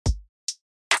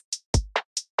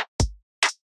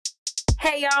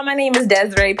Hey y'all, my name is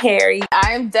Desiree Perry.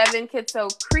 I'm Devin Kitso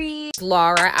Creed.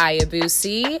 Laura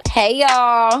Ayabusi. Hey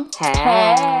y'all.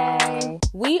 Hey.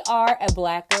 We are a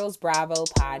Black Girls Bravo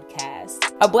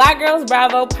podcast. A Black Girls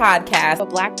Bravo podcast. A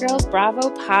Black Girls Bravo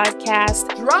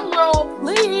podcast. Drum roll,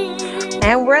 please.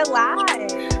 And we're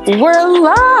live. We're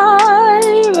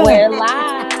live. We're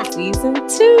live. Season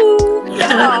 2.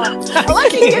 Yeah.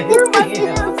 Let me get through my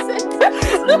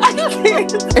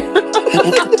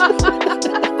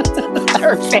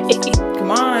Perfect.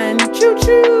 Come on. Choo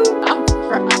choo. I'm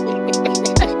crying.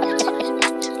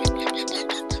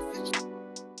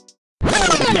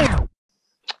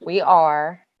 We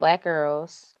are Black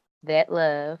girls that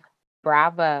love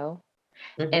Bravo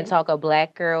and talk a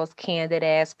Black girl's candid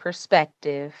ass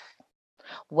perspective.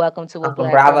 Welcome to a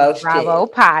Black Bravo Girls Bravo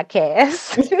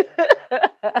podcast.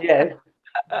 Yes.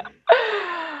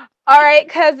 All right,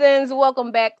 cousins,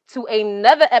 welcome back to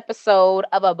another episode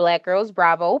of a Black Girls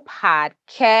Bravo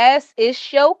podcast.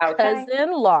 It's your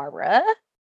cousin Laura.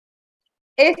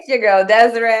 It's your girl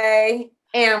Desiree,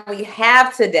 and we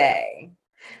have today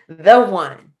the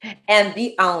one and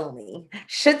the only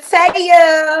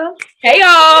Shataya. Hey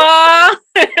y'all.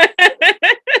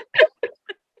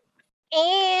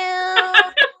 And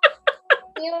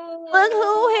look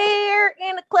who here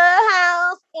in the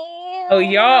clubhouse. Oh,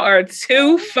 y'all are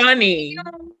too funny.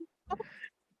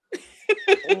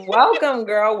 Welcome,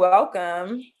 girl.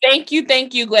 Welcome. Thank you.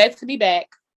 Glad to be back.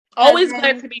 Always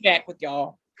glad to be back with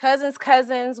y'all.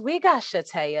 Cousins, we got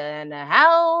Shataya in the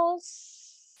house.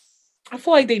 I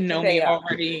feel like they know me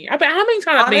already. I bet how many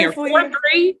times I've been here? 4,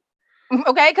 3?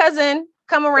 Okay, cousin.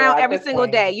 Come around Girl, every single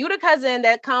day. You the cousin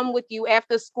that come with you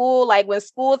after school, like when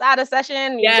school's out of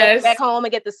session, you go back home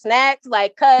and get the snacks.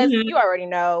 Like, you already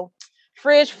know.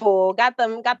 Fridge full. Got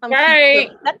them right.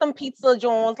 pizza, got them pizza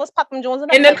joints. Let's pop them joints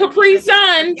in the Capri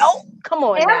Suns. Yo, come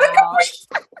on. Wait, hold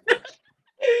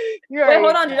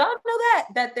on. Did y'all know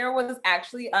that there was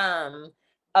actually a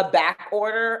back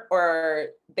order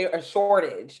or a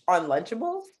shortage on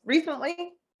Lunchables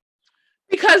recently?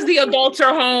 Because the adults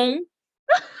are home.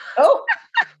 Oh,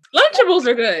 Lunchables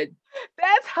are good.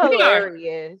 That's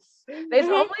hilarious. There's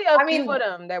only a few mean, of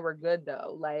them that were good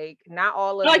though. Like not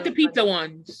all of I like them. the pizza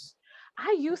ones.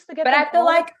 I used to get but them I feel all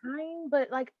like the time,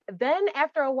 but like then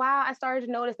after a while I started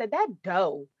to notice that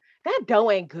dough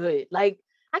ain't good. Like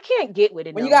I can't get with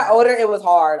it. when you got older, it was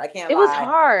hard. I can't lie. It was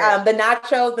hard. The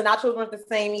nachos weren't the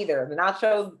same either. The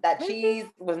nachos, that cheese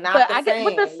was not the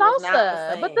same.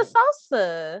 But the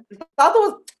salsa.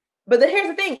 But here's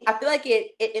the thing. I feel like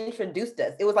it introduced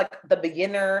us. It was like the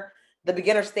beginner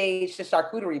stage to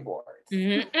charcuterie boards.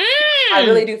 Mm-hmm. I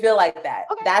really do feel like that.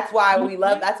 Okay. That's why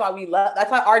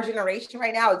our generation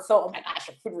right now is so, oh my gosh,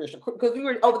 charcuterie. Because we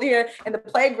were over there in the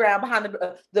playground behind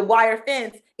the wire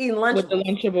fence eating lunch. With the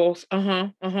Lunchables.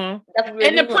 And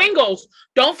the Pringles.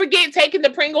 Don't forget taking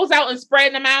the Pringles out and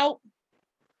spreading them out.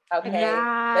 Okay,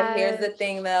 but here's the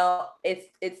thing though. It's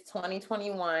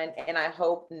 2021 and I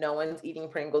hope no one's eating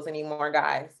Pringles anymore,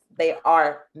 guys. They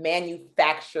are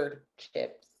manufactured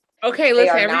chips. Okay,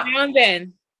 listen, every now and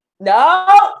then. No.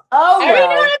 Oh, every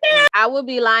now and then. I would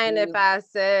be lying if I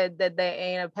said that they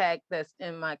ain't a pack that's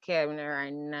in my cabinet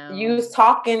right now. You was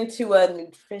talking to a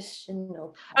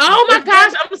nutritional. Oh my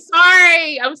gosh,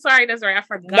 I'm sorry. That's right. I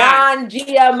forgot.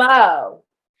 Non-GMO.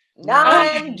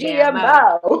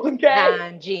 Non-GMO.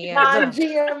 Okay.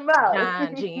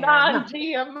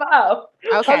 Non-GMO.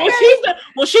 Okay.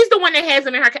 Well, she's the one that has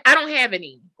them in her. I don't have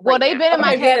any. Well, they've been in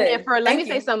my cabinet good. for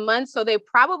Thank some months, so they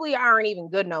probably aren't even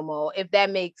good no more. If that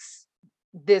makes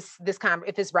this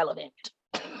if it's relevant.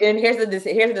 And here's the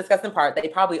disgusting part. They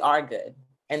probably are good.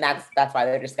 And that's why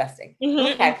they're disgusting.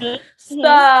 Okay.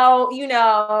 So,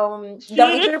 don't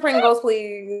eat your Pringles,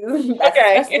 please. That's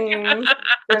disgusting.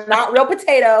 They're not real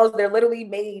potatoes. They're literally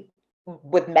made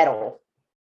with metal.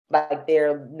 Like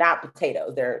they're not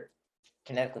potatoes. They're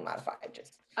genetically modified.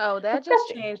 That just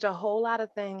changed a whole lot of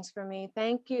things for me.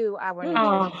 Thank you, our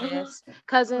nutritionists.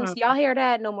 Cousins, y'all hear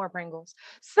that? No more Pringles.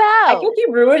 So I can keep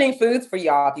ruining foods for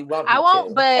y'all if you want me I won't,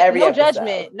 to. but no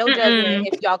judgment. No judgment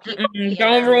if y'all keep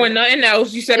don't ruin nothing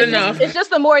else. You said enough. It's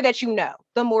just the more that you know.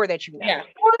 The more that you know. Yeah.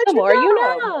 The more you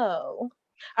know.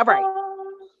 All right.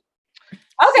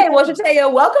 Okay, well,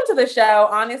 Shataya, welcome to the show.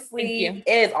 Honestly, it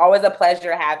is always a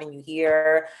pleasure having you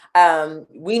here.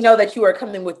 We know that you are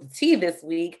coming with the tea this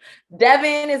week.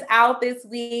 Devin is out this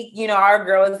week. Our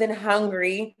girl is in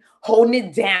Hungary, holding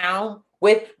it down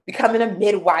with becoming a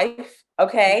midwife.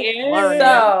 Okay, yeah.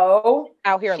 So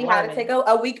out here, she had to take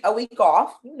a week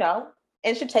off.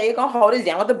 and Shataya gonna hold us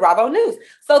down with the Bravo news.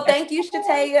 So thank you,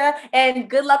 Shataya, and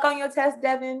good luck on your test,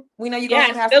 Devin. We know you're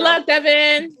gonna pass. Good luck,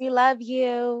 Devin. We love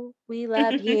you. We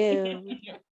love you.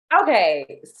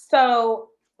 Okay, so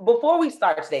before we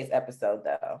start today's episode,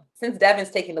 though, since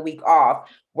Devin's taking the week off,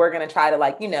 we're gonna try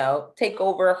to take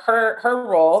over her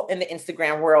role in the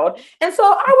Instagram world. And so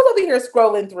I was over here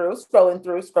scrolling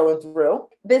through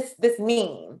this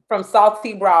meme from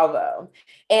Salty Bravo.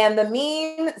 And the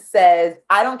meme says,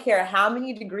 I don't care how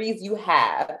many degrees you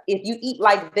have, if you eat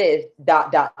like this, ...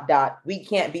 we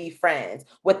can't be friends,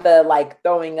 with the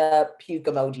throwing up puke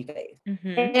emoji face.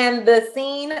 Mm-hmm. And the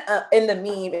scene in the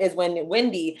meme is when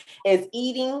Wendy is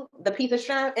eating the piece of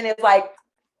shrimp and it's like,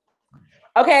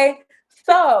 okay,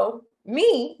 so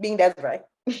me being Desiree,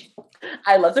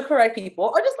 I love to correct people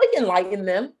or just enlighten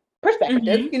them.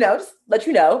 Perspective, just let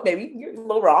you know, maybe you're a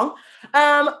little wrong.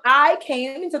 I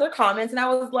came into their comments and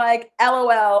I was like,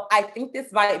 LOL, I think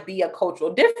this might be a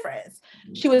cultural difference.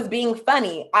 She was being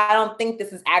funny. I don't think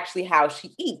this is actually how she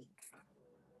eats.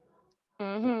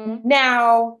 Mm-hmm.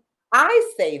 Now,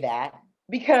 I say that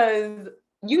because,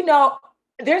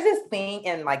 there's this thing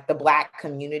in the Black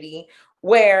community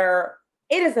where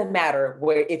it doesn't matter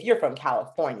if you're from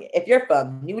California, if you're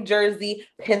from New Jersey,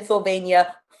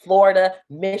 Pennsylvania, Florida,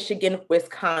 Michigan,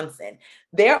 Wisconsin.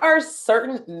 There are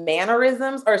certain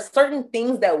mannerisms or certain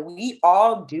things that we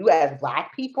all do as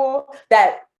Black people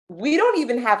that we don't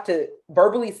even have to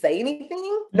verbally say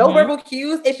anything. No verbal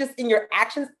cues. It's just in your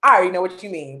actions. I already know what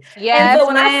you mean. Yes, and so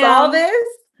when I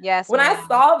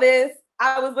saw this,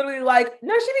 I was literally like,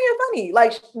 no, she being funny.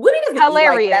 Woody doesn't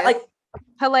hilarious. Eat like that.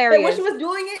 Hilarious. When she was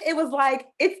doing it, it was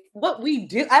it's what we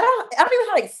do. I don't even know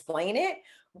how to explain it,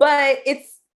 but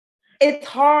it's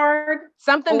hard.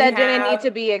 Something that didn't need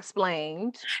to be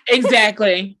explained.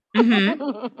 Exactly. Mm-hmm.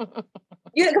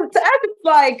 Because to act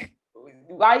it's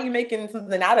why are you making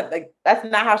something out of that's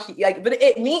not how she but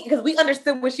it means because we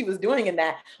understood what she was doing in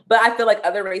that, but I feel like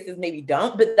other races maybe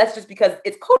don't, but that's just because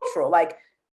it's cultural.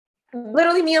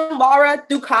 Literally me and Laura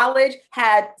through college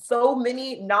had so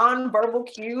many non-verbal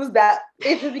cues that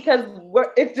it's just because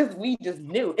we just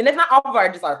knew. And it's not all of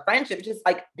our friendship, it's just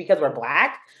because we're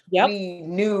Black, we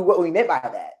knew what we meant by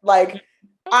that.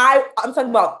 I'm talking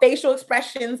about facial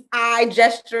expressions, eye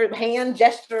gestures, hand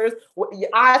gestures, your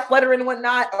eyes fluttering and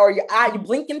whatnot, or you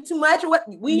blinking too much, or what.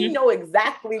 We know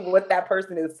exactly what that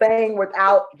person is saying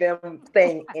without them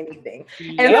saying anything.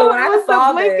 And so when I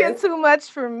saw blinking too much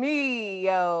for me,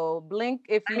 blink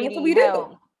if you need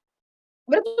help.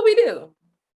 But that's what we do.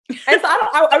 And so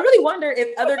I really wonder if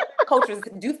other cultures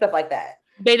do stuff like that.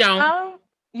 They don't.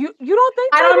 You don't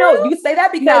think? I don't know. You say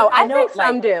that because I know think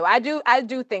some do. I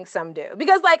do think some do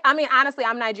because honestly,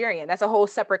 I'm Nigerian. That's a whole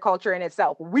separate culture in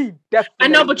itself. We definitely. I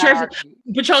know, but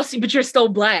you're still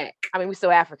Black. I mean, we're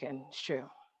still African. It's true.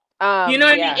 You know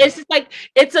what I mean? It's just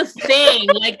it's a thing.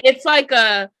 It's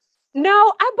a.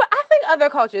 No, but I think other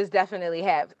cultures definitely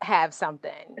have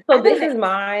something. So this is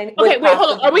mine. Okay, wait,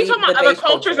 hold on. Are we talking about other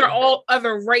cultures or all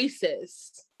other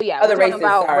races? Yeah, other races.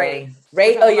 Sorry,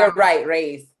 race. Oh, you're right.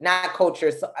 Race, not culture.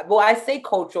 So, well, I say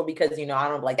cultural because I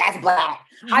don't that's Black.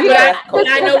 I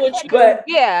know what you. But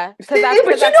yeah, because you know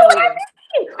what I mean.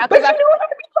 But you know what I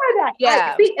mean by that.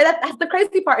 Yeah. See, that's the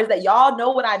crazy part is that y'all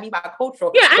know what I mean by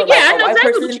cultural. Yeah, I know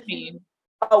exactly what you mean.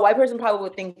 A white person probably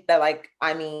would think that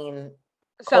I mean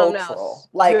cultural.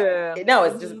 No,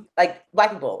 it's just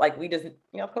Black people. We just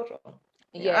cultural.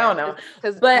 Yeah, I don't know.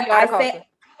 But I say.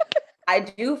 I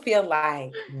do feel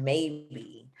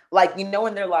maybe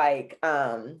when they're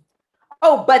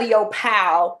oh buddy, oh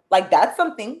pal, that's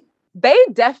something. They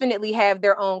definitely have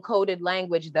their own coded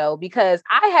language though, because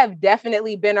I have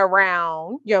definitely been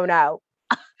around, the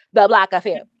block of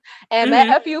hip and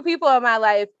met a few people in my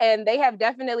life, and they have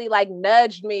definitely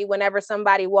nudged me whenever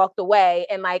somebody walked away,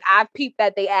 and I've peeped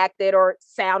that they acted or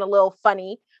sound a little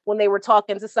funny when they were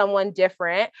talking to someone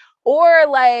different, or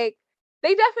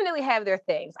they definitely have their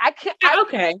things.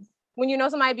 Okay. When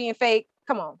somebody being fake,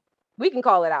 come on, we can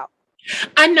call it out.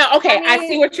 I know. Okay, I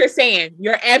see what you're saying.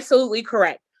 You're absolutely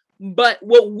correct. But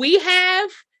what we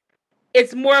have,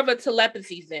 it's more of a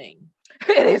telepathy thing.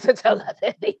 It is a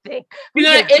telepathy thing.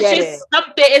 It's just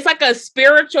something. It's like a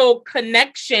spiritual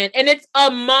connection, and it's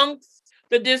amongst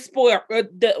the diaspora.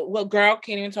 Girl,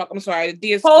 can't even talk. I'm sorry.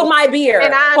 Hold my beer.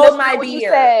 And I understood what you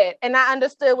said. And I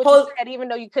understood what you said, even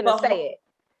though you couldn't say it.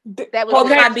 That was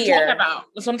my beer.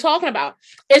 That's what I'm talking about.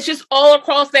 It's just all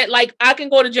across that. I can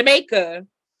go to Jamaica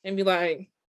and be like,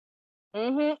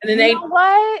 and then you know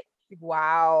what?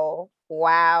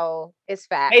 Wow, it's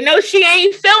fact. They know she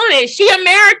ain't feeling it. She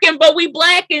American, but we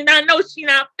Black, and I know she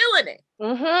not feeling it.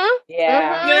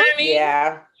 Yeah, you know what I mean.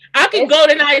 Yeah, I could go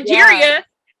to Nigeria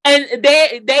And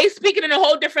they speaking in a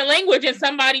whole different language, and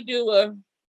somebody do a.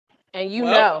 And you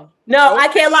Well, know. No, I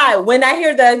can't lie. When I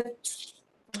hear the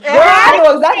girl, I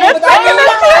know exactly what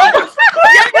that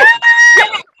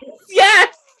means.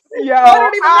 Yes. Yo, Oh, it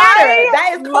don't even matter. That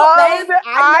is cool. That is,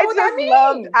 I know what that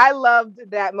means. I loved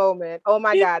that moment. Oh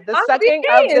my God. The I'm sucking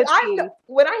of the serious. teeth.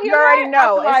 When I hear You already that,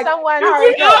 know. I'm like, If someone, I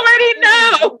already You already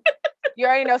know. you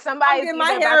already know I'm somebody's getting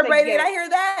my either hair about to braided. get, I hear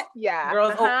that. yeah.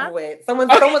 Girls uh-huh. over with.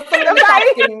 Someone in the shop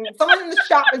is getting. Someone in the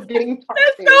shop is getting.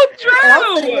 That's so true. And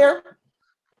I'm sitting there,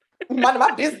 minding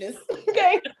my business.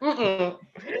 Okay. Mm-mm.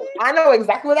 I know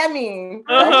exactly what that means.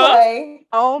 Don't play.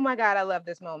 Oh my God, I love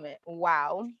this moment.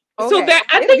 Wow. Okay. So that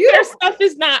I It's think beautiful. their stuff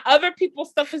is not other people's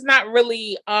stuff is not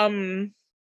really it's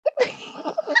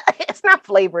not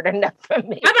flavored enough for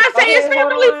me. I'm not saying it's not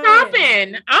really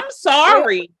popping. I'm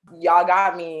sorry. Y'all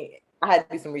got me. I had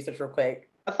to do some research real quick.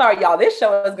 I'm sorry, y'all. This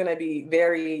show is gonna be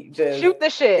very just Shoot the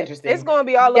shit. interesting. It's gonna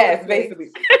be all over. Yes, basically.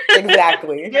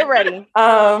 Exactly. Get ready.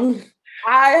 I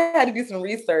had to do some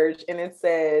research, and it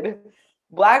said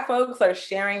Black folks are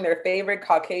sharing their favorite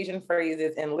Caucasian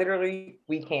phrases, and literally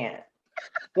we can't.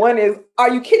 One is,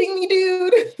 "Are you kidding me,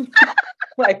 dude?"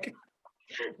 Like,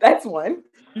 that's one.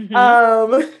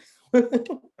 Mhm.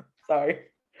 Sorry.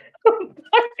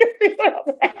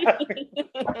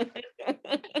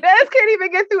 Dennis can't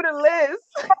even get through the list.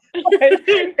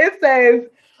 It says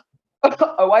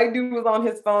a white dude was on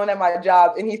his phone at my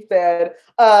job, and he said,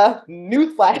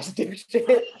 "Newsflash,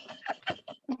 dipshit."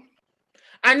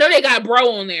 I know they got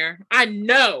bro on there. I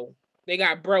know they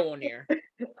got bro on there.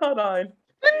 Hold on.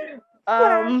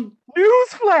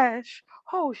 Newsflash.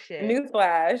 Oh shit.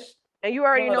 Newsflash. And you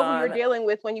already Hold know who on. you're dealing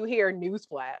with when you hear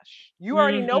newsflash. You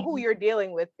already know who you're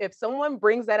dealing with. If someone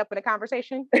brings that up in a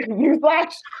conversation,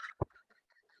 Newsflash.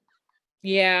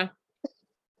 Yeah.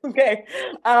 Okay.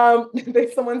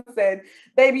 Someone said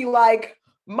they be like,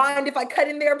 "Mind if I cut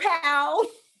in there, pal?"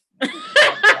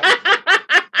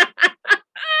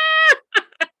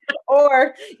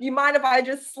 Or, "You mind if I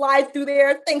just slide through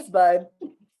there? Thanks, bud."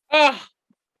 Oh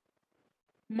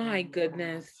my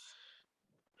goodness.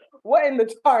 What in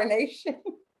the tarnation?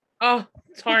 Oh,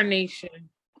 tarnation.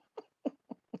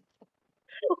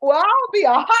 Well, I'll be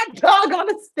a hot dog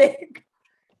on a stick.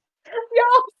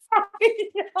 Y'all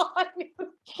sorry.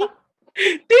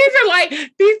 These are like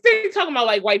these things talking about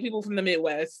like white people from the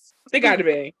Midwest. They gotta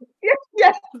be.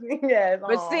 Yes.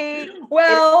 but see,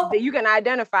 well, you can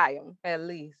identify them at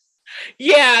least.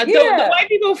 Yeah, the white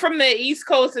people from the East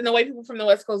Coast and the white people from the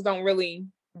West Coast don't really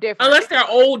different unless they're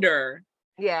older.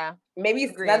 Yeah, maybe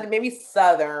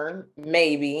Southern,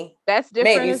 maybe that's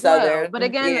different. Maybe as Southern, well. But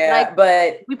again,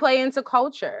 but we play into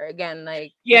culture again.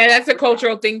 That's a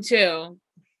cultural thing too.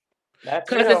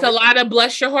 Because it's a lot of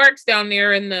bless your hearts down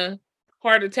there in the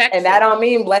heart of Texas, and that don't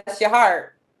mean bless your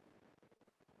heart.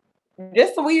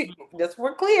 Just so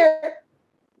we're clear,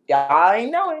 y'all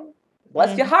ain't knowing.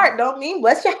 Bless your heart don't mean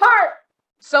bless your heart.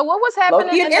 So what was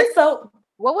happening?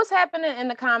 What was happening in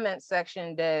the comments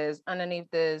section, Des, underneath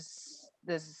this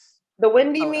the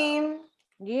Wendy meme?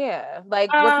 Yeah,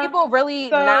 like were people really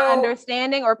not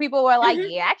understanding, or people were like,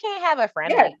 "Yeah, I can't have a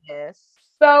friend like this."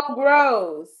 So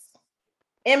gross,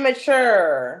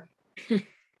 immature.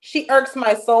 She irks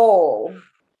my soul.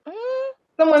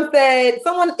 Someone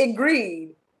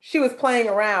agreed. She was playing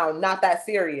around, not that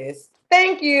serious.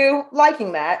 Thank you,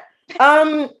 liking that.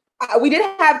 We did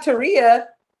have Taria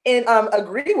and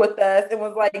agree with us and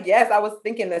was like, yes, I was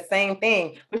thinking the same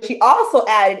thing. But she also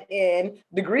added in,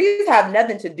 degrees have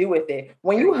nothing to do with it.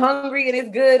 When you hungry and it's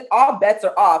good, all bets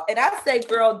are off. And I say,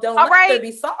 girl, don't let there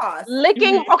be sauce.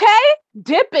 Licking, okay?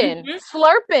 Dipping,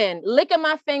 slurping, licking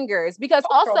my fingers. Because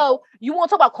also, you want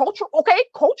to talk about culture, okay?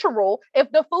 Cultural.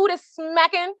 If the food is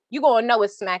smacking, you're going to know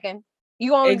it's smacking.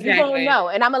 You're going to know.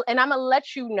 And I'm going to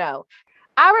let you know.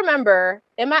 I remember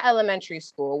in my elementary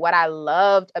school, what I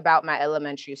loved about my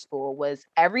elementary school was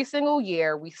every single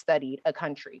year we studied a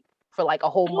country for like a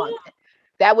whole month.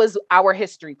 That was our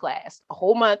history class. A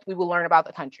whole month we would learn about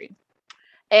the country.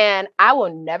 And I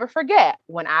will never forget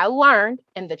when I learned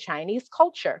in the Chinese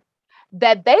culture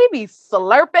that they be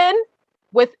slurping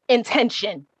with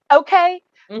intention. Okay.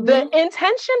 The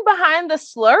intention behind the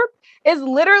slurp is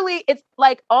literally, it's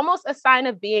like almost a sign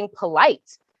of being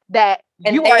polite. That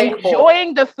you are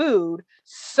enjoying the food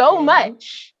so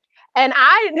much. And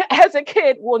I, as a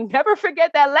kid, will never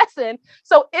forget that lesson.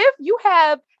 So if you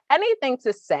have anything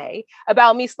to say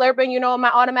about me slurping,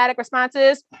 my automatic response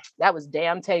is, that was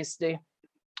damn tasty.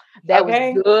 That was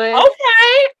good.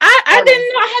 Okay. I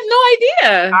didn't know. I had no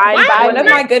idea.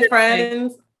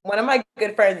 One of my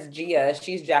good friends, Gia,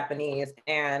 she's Japanese.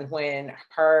 And when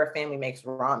her family makes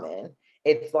ramen,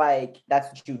 it's like that's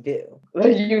what you do.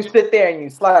 You sit there and you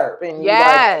slurp and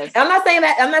Yes. and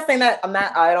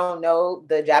I don't know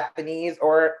the Japanese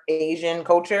or Asian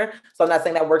culture, so I'm not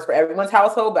saying that works for everyone's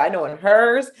household, but I know in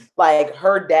hers, like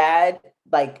her dad,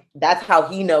 like that's how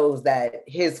he knows that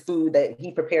his food that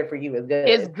he prepared for you is good.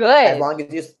 It's good. As long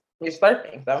as you're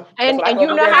slurping. So and you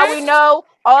know how we know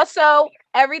also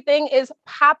everything is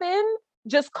popping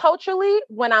just culturally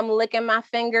when I'm licking my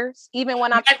fingers, even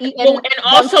when I'm eating. And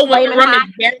also when the room is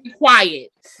very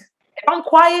quiet. If I'm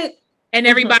quiet and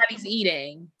everybody's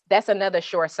eating. That's another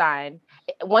sure sign.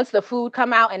 Once the food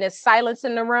come out and there's silence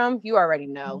in the room, you already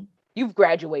know. You've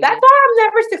graduated. That's why I'm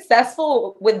never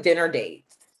successful with dinner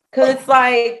dates. Because it's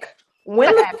like,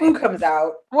 when the food comes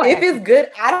out, if it's good,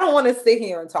 I don't want to sit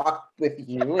here and talk with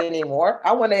you anymore.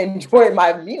 I want to enjoy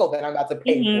my meal that I'm about to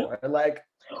pay for. Like,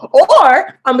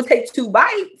 or I'm gonna take 2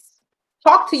 bites,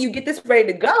 talk to you, get this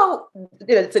ready to go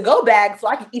bag, so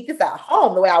I can eat this at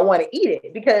home the way I want to eat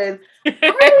it. Because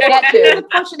that too, the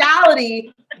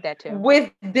functionality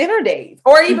with dinner dates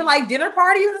or even like dinner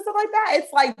parties and stuff like that.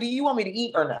 It's like, do you want me to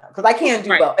eat or not? Because I can't do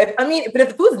both. If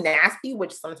the food's nasty,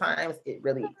 which sometimes it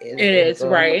really is. It is,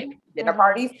 right? Dinner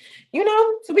parties,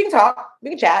 so we can talk,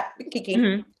 we can chat, we can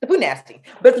kiki. The food nasty,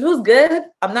 but if the food's good,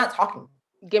 I'm not talking.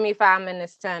 Give me 5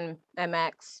 minutes, 10 at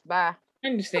max. Bye. I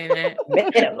understand that.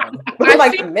 Minimum.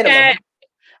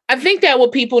 I think that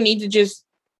what people need to just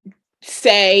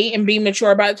say and be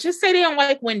mature about, just say they don't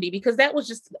like Wendy, because that was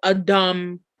just a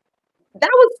dumb.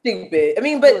 That was stupid. I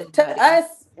mean, but to us,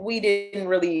 we didn't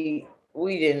really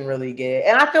get it.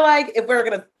 And I feel like if we're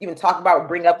gonna even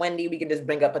bring up Wendy, we can just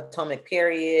bring up Potomac,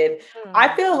 period.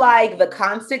 I feel like the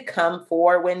constant come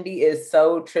for Wendy is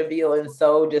so trivial and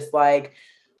so just like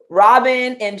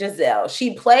Robin and Giselle.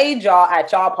 She played y'all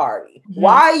at y'all party.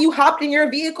 Why you hopped in your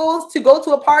vehicles to go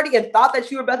to a party and thought that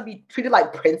you were about to be treated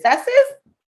like princesses?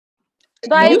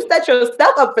 Like, you set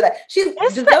yourself up for that. She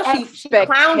clowned you.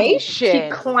 She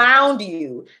clowned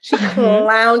you. She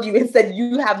clowned you and said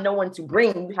you have no one to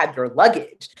bring. You have your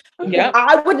luggage. Yeah,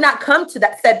 I would not come to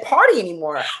that said party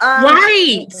anymore.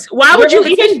 Right? Why would you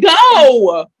even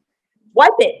go? Wipe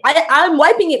it. I'm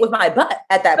wiping it with my butt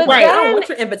at that point. I don't want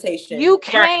your invitation. You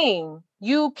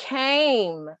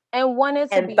came and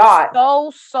wanted to be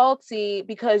so salty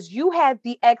because you had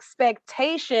the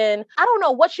expectation. I don't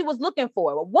know what she was looking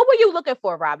for. What were you looking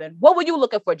for, Robin? What were you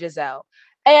looking for, Giselle?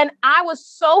 And I was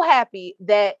so happy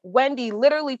that Wendy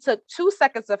literally took 2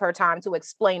 seconds of her time to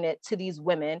explain it to these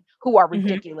women who are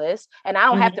ridiculous. And I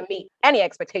don't have to meet any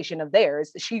expectation of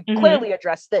theirs. She clearly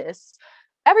addressed this.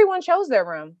 Everyone chose their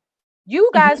room.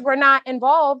 You guys were not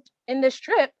involved in this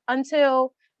trip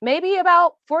until maybe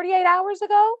about 48 hours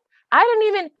ago.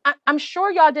 I'm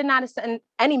sure y'all did not send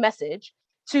any message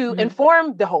to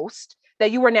inform the host that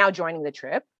you were now joining the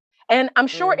trip. And I'm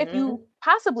sure if you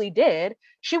possibly did,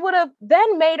 she would have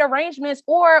then made arrangements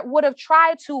or would have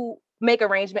tried to make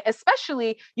arrangement,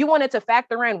 especially you wanted to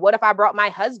factor in, what if I brought my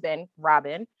husband,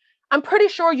 Robin? I'm pretty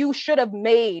sure you should have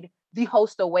made the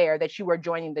host aware that you were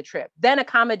joining the trip. Then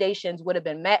accommodations would have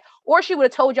been met, or she would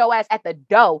have told your ass at the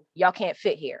door, y'all can't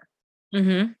fit here.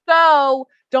 So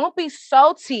don't be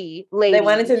salty, ladies. They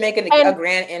wanted to make a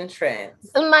grand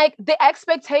entrance. And like the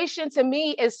expectation to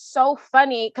me is so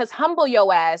funny because humble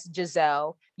your ass,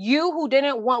 Giselle. You who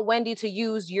didn't want Wendy to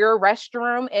use your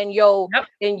restroom and you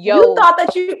thought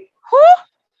that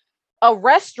a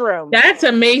restroom. That's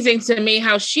amazing to me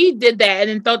how she did that and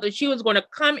then thought that she was going to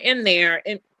come in there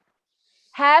and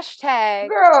hashtag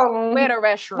girl, where the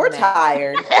restroom. We're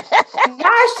tired.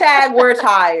 Hashtag we're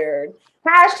tired.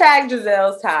 Hashtag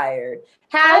Giselle's tired.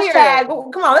 Hashtag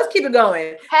come on, let's keep it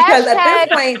going. Because at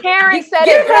this point, Karen said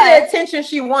give her the attention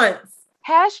she wants.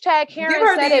 Hashtag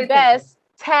Karen said it best.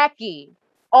 Tacky.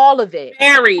 All of it.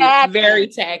 Very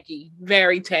tacky.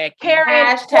 Very tacky. Karen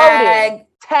hashtag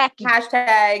tacky.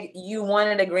 Hashtag you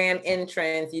wanted a grand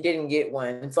entrance, you didn't get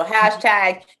one. So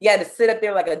hashtag you had to sit up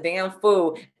there like a damn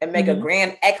fool and make a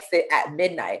grand exit at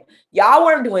midnight. Y'all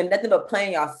weren't doing nothing but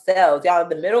playing yourselves. Y'all in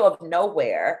the middle of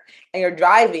nowhere and you're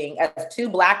driving as 2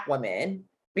 Black women,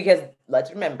 because let's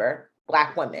remember,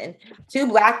 Black women, 2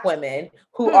 Black women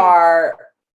who are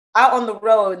out on the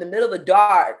road in the middle of the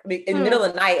dark, in the middle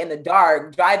of the night in the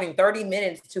dark, driving 30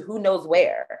 minutes to who knows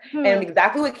where. And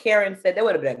exactly what Karen said, that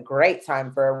would have been a great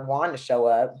time for Juan to show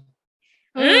up.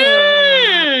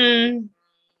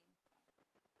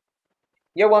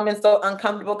 Your woman's so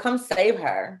uncomfortable. Come save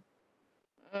her.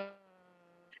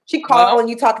 She called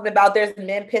you talking about there's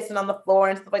men pissing on the floor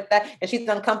and stuff like that, and she's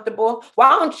uncomfortable. Why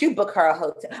don't you book her a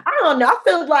hotel? I don't know. I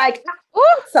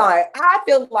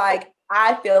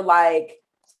feel like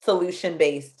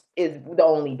solution-based is the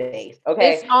only base.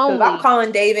 Okay. It's only. I'm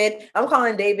calling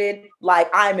David like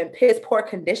I'm in piss poor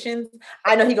conditions.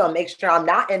 I know he's gonna make sure I'm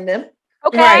not in them.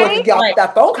 Okay. To get off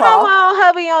that phone call. Come on,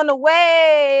 hubby, on the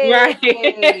way. Right.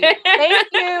 Thank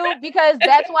you. Because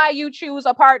that's why you choose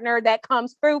a partner that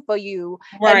comes through for you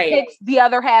and picks the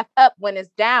other half up when it's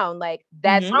down. Like,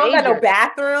 that's I don't got no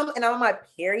bathroom and I'm on my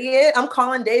period. I'm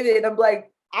calling David and I'm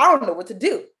like, I don't know what to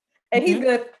do. And he's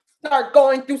gonna start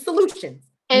going through solutions.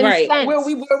 And sense where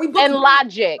we and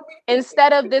logic,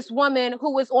 instead of this woman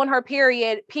who was on her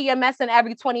period PMSing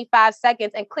every 25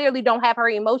 seconds and clearly don't have her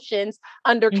emotions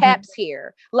under caps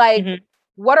here. Like,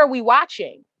 what are we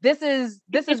watching? This is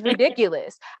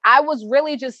ridiculous. I was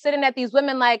really just sitting at these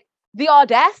women like, the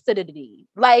audacity.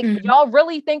 Like, y'all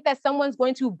really think that someone's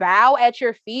going to bow at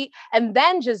your feet? And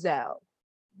then Giselle,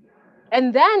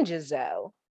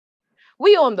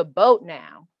 we on the boat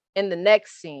now in the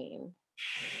next scene.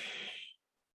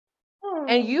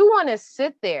 And you want to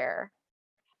sit there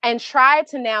and try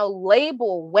to now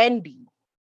label Wendy.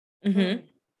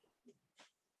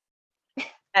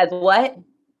 As what?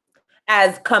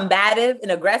 As combative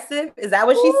and aggressive? Is that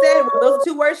what she said? Were those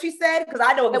 2 words she said? Because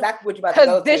I know exactly what you're about to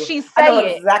go to. Did she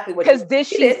say it? Exactly what Because did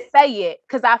she say it?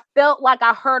 Because I felt like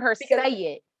I heard her say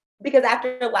it. Because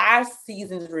after last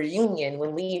season's reunion,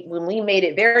 when we made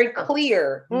it very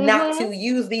clear not to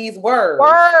use these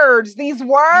words, these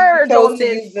words on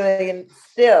this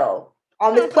still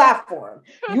on this platform,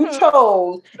 you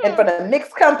chose in front of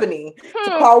mixed company to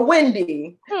call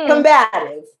Wendy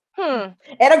combative and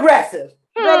aggressive.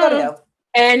 No.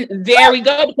 And there we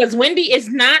go, because Wendy is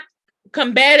not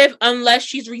combative unless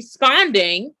she's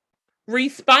responding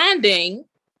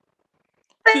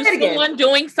to someone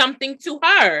doing something to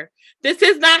her. This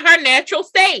is not her natural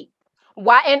state.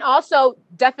 Why? And also,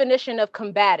 definition of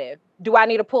combative. Do I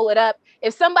need to pull it up?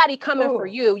 If somebody coming for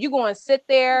you, you going to sit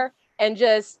there and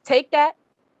just take that?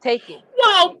 Take it.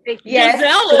 Well,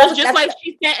 Giselle,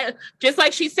 just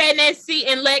like she sat in that seat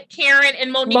and let Karen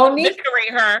and Monique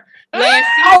eviscerate her.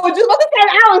 I was just about to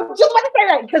say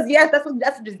that. Because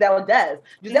that's what Giselle does.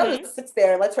 Giselle just sits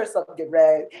there and lets herself get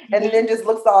read, and then just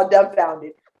looks all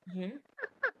dumbfounded.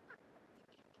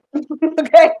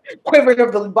 Okay, quivering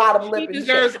of the bottom lip.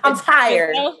 I'm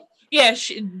tired.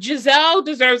 Giselle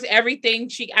deserves everything.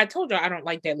 I told her I don't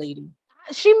like that lady.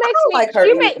 She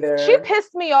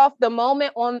pissed me off the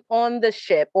moment on the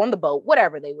ship, on the boat,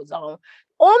 whatever they was on.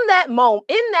 In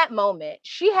that moment,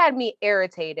 she had me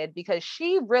irritated because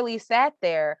she really sat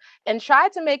there and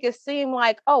tried to make it seem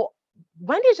like, oh,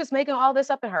 Wendy's just making all this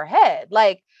up in her head.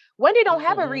 Like, Wendy don't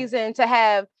have a reason to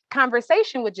have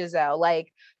conversation with Giselle.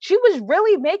 Like, she was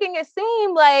really making it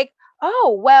seem like,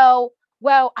 oh, well,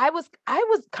 I was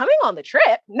coming on the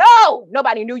trip. No,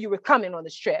 nobody knew you were coming on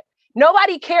this trip.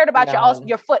 Nobody cared about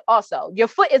your foot also. Your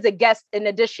foot is a guest in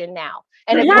addition now.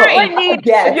 And if your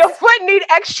foot need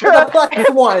extra. It's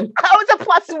a +1. Oh, it's a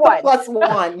 +1.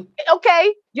 +1.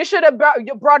 Okay. You should have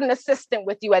brought an assistant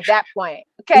with you at that point.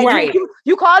 Okay. Right.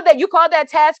 You called that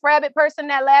Task Rabbit person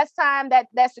that last time, that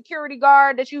security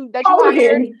guard that you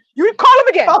hired. You call him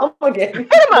again.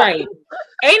 Hit him up. Right.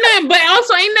 Ain't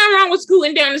nothing wrong with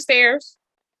scooting down the stairs.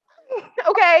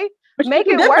 Okay. But make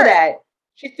it work. That.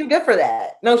 She's too good for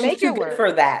that. No, she's too good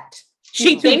for that.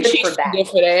 She thinks she's too good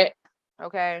for that.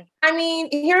 Okay. I mean,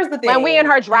 here's the thing. When we in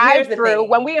her drive-through,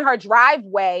 when we in her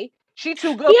driveway, she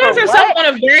too good. She has herself on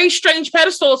a very strange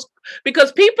pedestal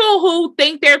because people who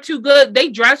think they're too good, they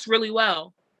dress really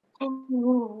well.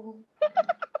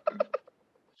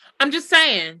 I'm just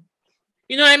saying.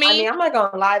 You know what I mean? I'm not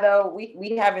gonna lie though.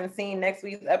 We haven't seen next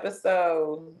week's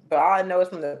episode, but all I know is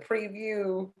from the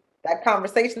preview, that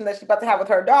conversation that she's about to have with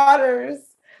her daughters.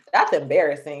 That's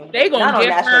embarrassing. They gonna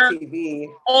get her TV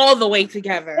all the way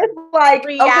together. It's like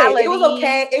reality.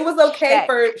 Okay, it was okay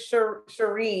for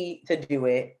Cherie to do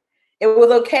it. It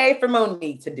was okay for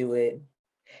Monique to do it.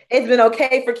 It's been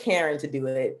okay for Karen to do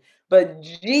it. But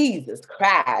Jesus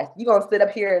Christ, you gonna sit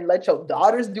up here and let your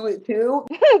daughters do it too?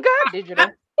 God, digital.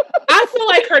 I feel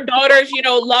like her daughters,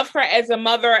 love her as a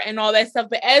mother and all that stuff.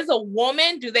 But as a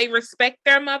woman, do they respect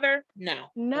their mother?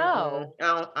 No.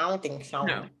 I don't think so.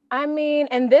 No. I mean,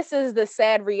 and this is the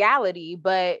sad reality,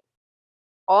 but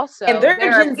also and they're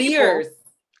Gen Zers.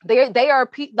 There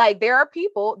are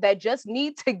people that just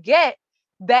need to get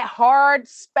that hard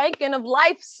spanking of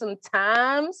life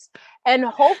sometimes, and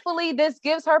hopefully this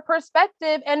gives her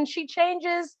perspective and she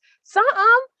changes something.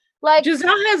 Like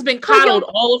Giselle has been coddled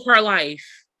all of her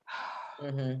life.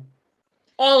 Mm-hmm.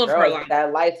 All of her life.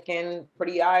 That light skin,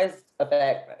 pretty eyes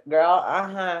effect, girl.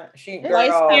 Light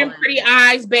skin, pretty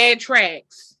eyes, bad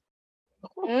tracks.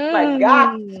 My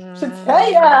God,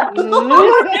 Shataya.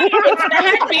 It's the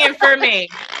happy for me.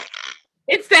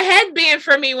 It's the headband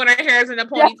for me when her hair is in a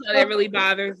ponytail that really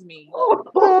bothers me.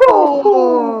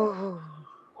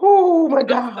 Oh my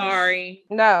God. Sorry.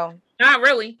 No. Not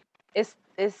really.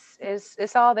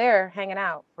 It's all there hanging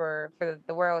out for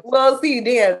the world. Well, see,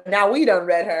 Dan, now we done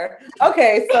read her.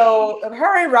 Okay, so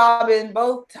her and Robin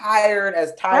both tired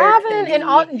Robin can and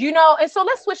all, be. you know, and so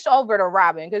let's switch over to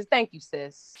Robin because thank you,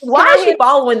 sis. Why is she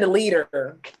following the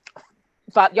leader?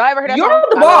 Y'all ever heard that You're song?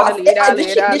 the boss. Did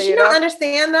Did she not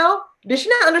understand though? Did she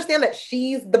not understand that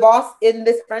she's the boss in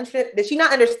this friendship? Did she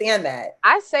not understand that?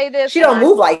 I say this. She don't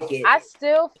move like it. I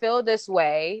still feel this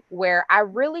way where I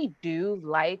really do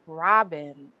like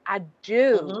Robin. I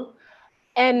do. Mm-hmm.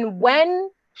 And when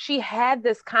she had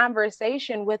this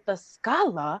conversation with the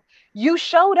scholar, you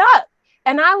showed up.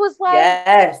 And I was like,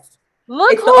 yes.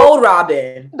 Look, it's the old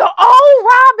Robin. The old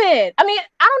Robin. I mean,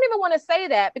 I don't even want to say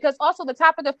that because also the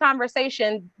topic of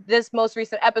conversation this most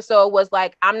recent episode was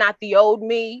like, I'm not the old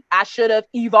me. I should have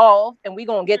evolved, and we're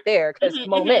gonna get there because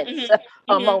moments.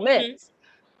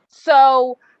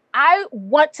 So I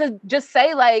want to just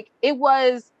say, like, it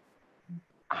was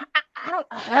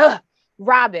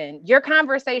Robin, your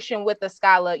conversation with the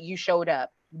scholar, you showed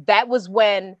up. That was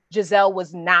when Giselle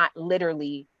was not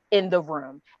literally in the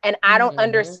room. And I don't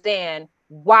understand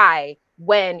why,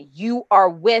 when you are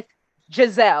with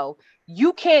Giselle,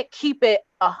 you can't keep it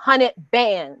 100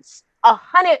 bands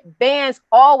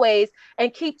always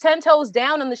and keep 10 toes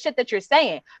down on the shit that you're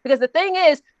saying. Because the thing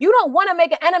is, you don't want to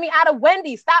make an enemy out of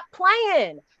Wendy. Stop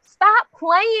playing.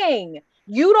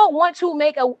 You don't want to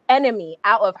make an enemy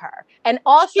out of her. And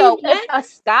also, if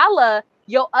Ascala,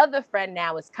 your other friend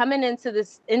now, is coming into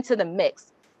the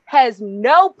mix, has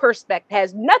no perspective,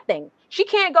 has nothing. She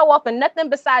can't go off of nothing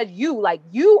besides you. Like,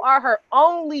 you are her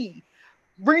only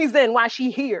reason why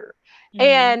she's here.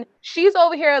 And she's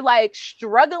over here like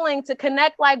struggling to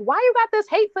connect. Like, why you got this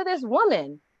hate for this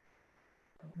woman?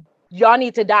 Y'all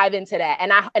need to dive into that.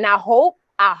 And I hope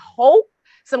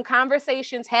some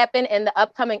conversations happen in the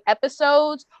upcoming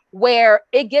episodes where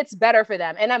it gets better for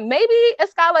them. And maybe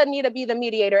Ascala need to be the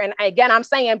mediator. And again, I'm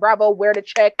saying, Bravo, where to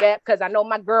check that, because I know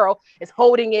my girl is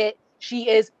holding it. She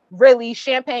is really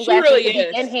champagne glass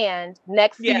in hand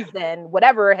next season,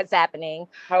 whatever is happening.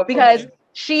 Because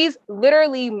she's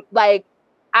literally like,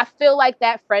 I feel like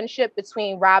that friendship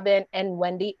between Robin and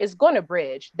Wendy is going to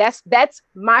bridge. That's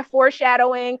my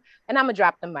foreshadowing. And I'm going to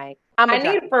drop the mic. I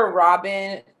need for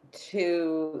Robin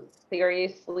to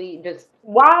seriously just,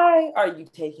 why are you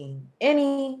taking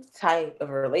any type of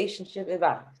relationship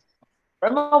advice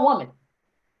from a woman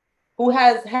who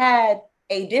has had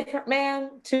a different man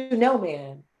to no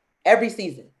man every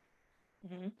season?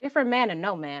 Different man and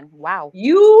no man. Wow.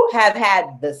 You have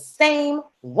had the same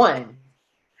one.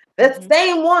 The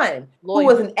same one who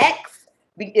was an ex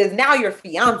is now your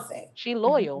fiance. She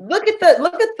loyal. Look at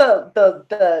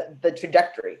the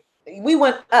trajectory. We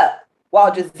went up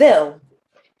while Giselle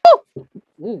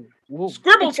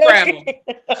scribble scrabble.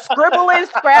 Scribbling,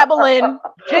 scrabbling,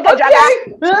 jigga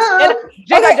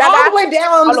jagga. All the way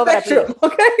down the spectrum.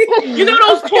 Okay. You know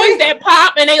those toys that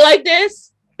pop and they like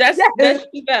this? That's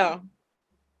Giselle.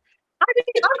 I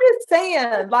mean, I'm just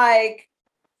saying, like,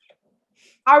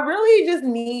 I really just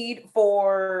need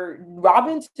for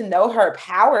Robin to know her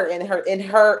power in her.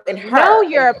 Know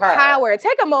your power.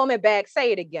 Take a moment back.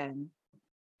 Say it again.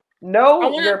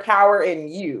 Know your power in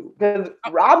you. Because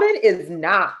Robin is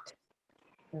not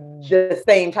the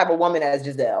same type of woman as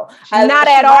Giselle. Not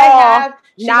at all.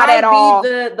 Not at all.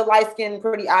 The light-skinned,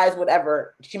 pretty eyes,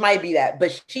 whatever. She might be that.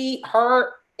 But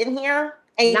her in here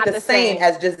ain't not the same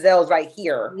as Giselle's right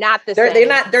here. Not the same. They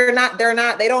don't. Not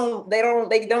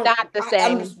the same.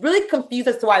 I'm just really confused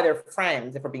as to why they're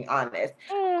friends, if we're being honest.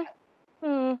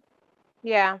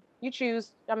 Yeah, you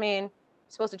choose. I mean, you're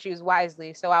supposed to choose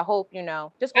wisely. So I hope,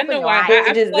 just I open know your why.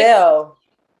 eyes. Giselle.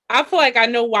 I feel like I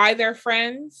know why they're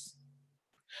friends.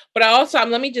 But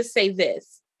let me just say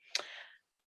this.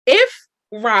 If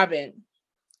Robin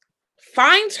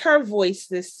finds her voice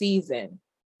this season,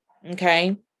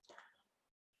 okay,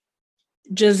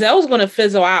 Giselle's going to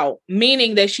fizzle out,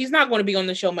 meaning that she's not going to be on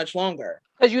the show much longer.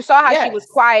 Because you saw how she was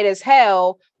quiet as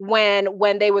hell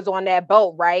when they was on that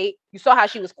boat, right? You saw how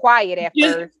she was quiet at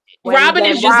first. Robin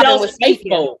is Giselle's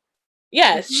lifeboat.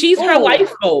 Yes, she's her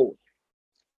lifeboat.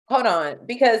 Hold on,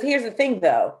 because here's the thing,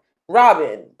 though.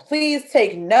 Robin, please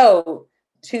take note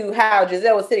to how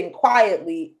Giselle was sitting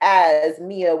quietly as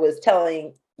Mia was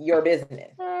telling your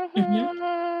business.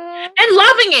 And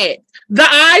loving it. The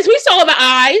eyes, we saw the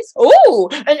eyes. Ooh,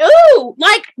 and ooh,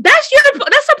 like that's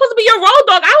supposed to be your road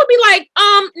dog. I would be like,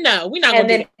 no, we're not. And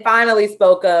then finally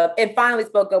spoke up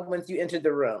once you entered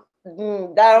the room.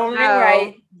 That don't ring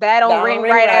right. That don't ring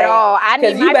right at all. I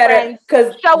need my friends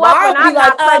because show up when I'm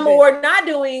not present.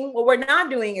 What we're not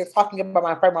doing is talking about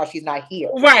my friend while she's not here.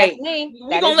 Right.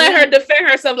 We're gonna let her defend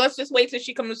herself. Let's just wait till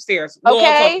she comes upstairs.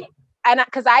 Okay. And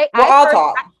because I'll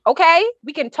talk. Okay,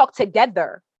 we can talk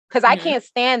together. Because I can't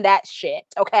stand that shit.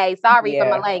 Okay. Sorry for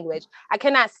my language. I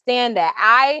cannot stand that.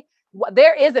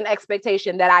 There is an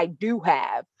expectation that I do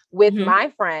have with my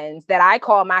friends that I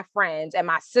call my friends and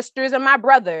my sisters and my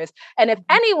brothers. And if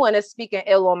anyone is speaking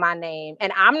ill on my name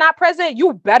and I'm not present,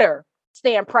 you better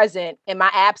stand present in my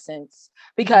absence,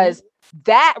 because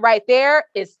that right there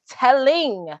is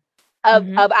telling of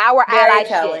our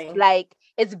allyship. Like,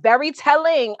 it's very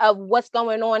telling of what's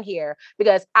going on here,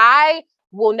 because I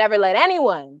will never let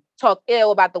anyone talk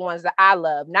ill about the ones that I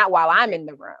love, not while I'm in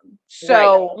the room.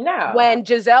 So when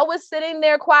Giselle was sitting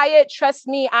there quiet, trust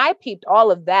me, I peeped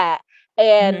all of that.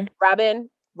 And Robin,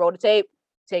 roll the tape,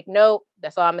 take note.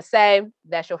 That's all I'm gonna say.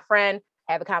 That's your friend.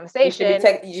 Have a conversation.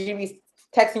 You should be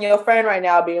texting your friend right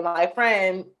now, being like,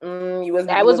 friend,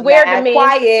 that was weird to me.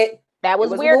 Quiet. That was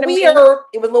weird to me. It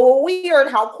was a little weird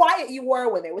how quiet you were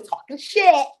when they were talking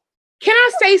shit. Can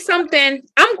I say something?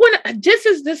 This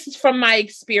is from my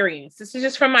experience. This is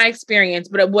just from my experience,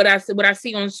 but what I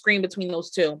see on screen between those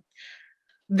two.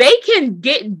 They can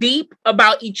get deep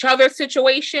about each other's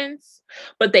situations,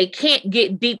 but they can't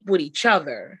get deep with each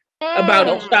other about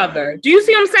each other. Do you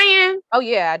see what I'm saying? Oh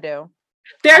yeah, I do.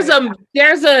 There's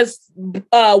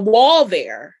a wall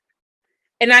there.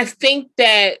 And I think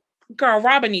that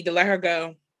Robin need to let her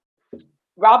go.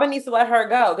 Robin needs to let her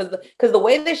go, because the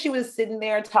way that she was sitting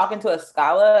there talking to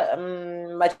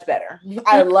Escala, much better.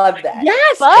 I love that.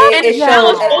 Yes, it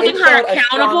showed holding her accountable. A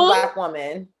strong Black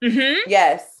woman.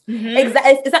 Yes,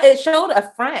 exactly. It showed a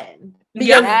friend,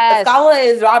 because Escala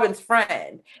is Robin's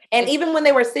friend. And even when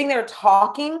they were sitting there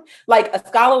talking, like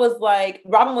Robin was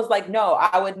like, no,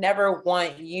 I would never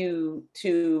want you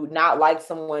to not like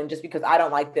someone just because I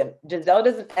don't like them. Giselle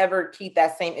doesn't ever keep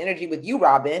that same energy with you,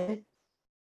 Robin.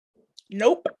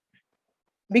 Nope.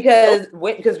 Because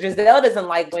Giselle doesn't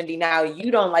like Wendy now, you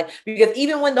don't like, because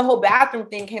even when the whole bathroom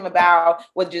thing came about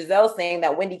with Giselle saying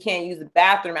that Wendy can't use the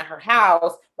bathroom at her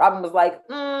house, Robin was like,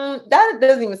 that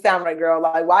doesn't even sound right, girl.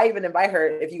 Like, why even invite her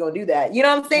if you're gonna do that? You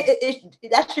know what I'm saying?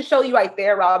 That should show you right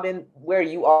there, Robin, where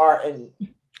you are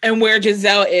and where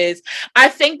Giselle is. I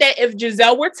think that if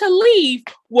Giselle were to leave,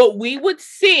 what we would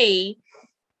see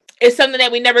is something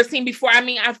that we never seen before. I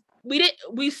mean,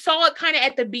 we saw it kind of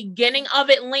at the beginning of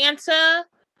Atlanta,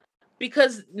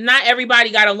 because not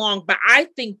everybody got along. But I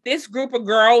think this group of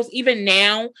girls, even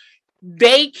now,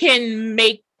 they can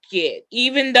make it.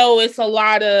 Even though it's a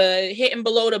lot of hitting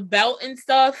below the belt and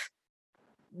stuff,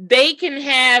 they can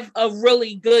have a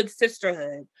really good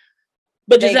sisterhood.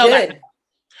 But Giselle got to go.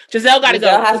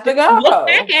 Giselle has to go. Look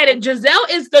back at it. Giselle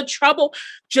is the trouble.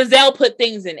 Giselle put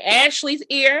things in Ashley's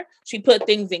ear. She put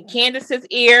things in Candace's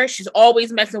ear. She's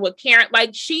always messing with Karen.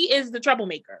 Like, she is the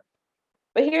troublemaker.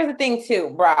 But here's the thing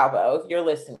too, Bravo, if you're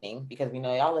listening, because we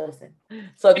know y'all listen.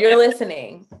 So if you're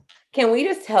listening, can we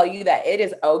just tell you that it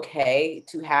is okay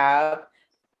to have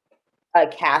a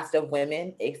cast of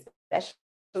women,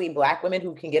 especially Black women,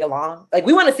 who can get along? Like,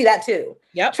 we want to see that too.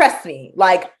 Yep. Trust me.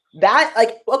 Like, that,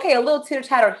 like, okay, a little titter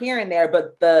tatter here and there,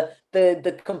 but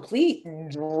the complete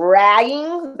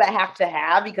dragging that have to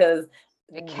have, because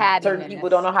certain people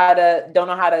don't know how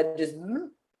to just,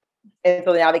 and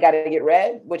so now they got to get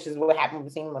read, which is what happened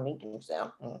with seeing Monique and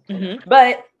so.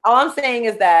 But all I'm saying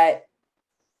is that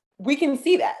we can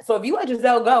see that. So if you let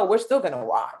Giselle go, we're still gonna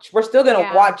watch. We're still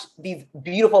gonna watch these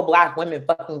beautiful Black women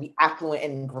fucking be affluent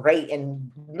and great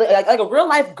and like a real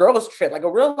life girls trip, like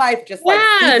a real life just like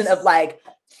season of like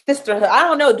sisterhood. I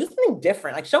don't know, do something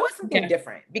different. Like, show us something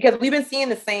different, because we've been seeing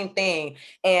the same thing,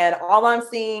 and all I'm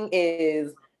seeing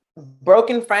is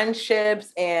broken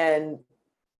friendships and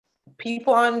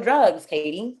people on drugs,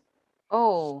 Katie.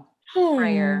 Oh,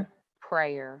 prayer.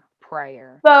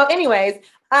 So anyways,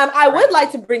 I would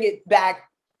like to bring it back,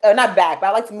 not back, but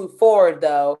I'd like to move forward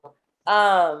though.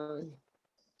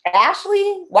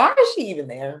 Ashley, why is she even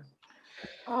there?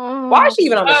 Why is she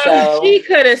even on the show? She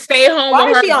could have stayed home.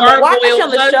 Why is she on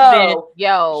the show?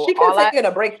 Yo, she could have taken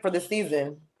a break for the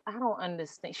season. I don't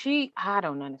understand. I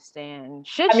don't understand.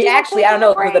 Actually, I don't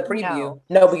know, because the preview.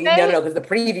 No, because the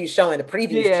preview's showing. The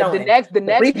preview's showing.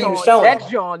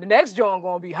 The next John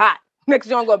gonna be hot. Next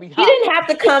John gonna be hot. He didn't have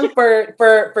to come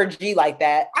for G like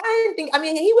that. I didn't think. I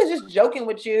mean, he was just joking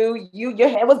with you. Your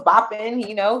head was bopping.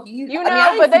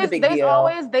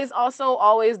 But there's also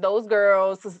always those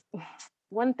girls.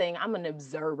 one thing, I'm an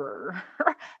observer.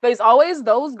 There's always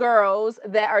those girls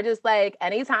that are just like,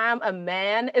 anytime a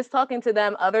man is talking to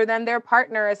them other than their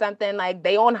partner or something, like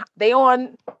they on they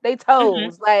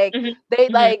toes. Like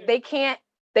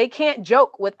they can't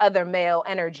joke with other male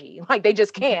energy. Like they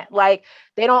just can't. Like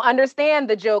they don't understand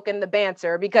the joke and the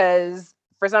banter because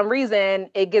for some reason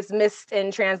it gets missed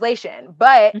in translation.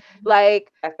 But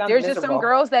like there's just some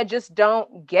girls that just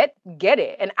don't get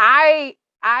it. And I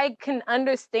can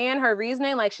understand her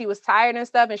reasoning. Like she was tired and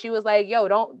stuff, and she was like, "Yo,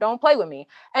 don't play with me,"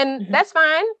 and that's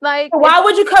fine. Like, why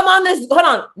would you come on this? Hold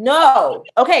on, no,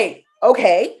 okay.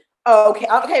 We're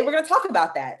gonna talk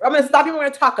about that. I'm gonna stop you. We're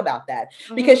gonna talk about that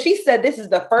because she said this is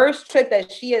the first trip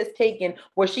that she has taken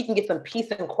where she can get some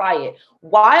peace and quiet.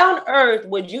 Why on earth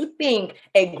would you think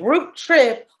a group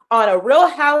trip on a Real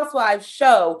Housewives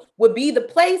show would be the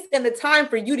place and the time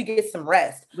for you to get some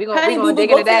rest? We're gonna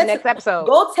dig into that next episode.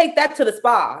 Go take that to the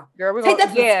spa. Girl, take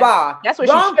that to the spa. That's what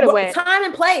she should have went. Time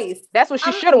and place. That's what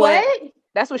she should have went.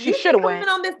 That's what she should have went.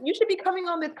 You should be coming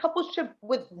on this couples trip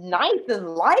with nice and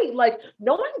light. Like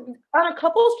no one on a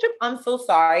couples trip. I'm so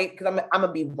sorry because I'm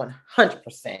gonna be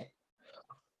 100%.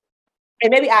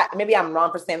 And maybe I'm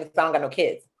wrong for saying this because I don't got no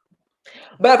kids.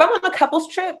 But if I'm on a couples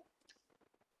trip,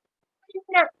 you're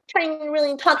not trying to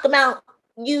really talk about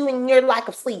you and your lack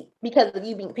of sleep because of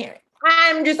you being a parent.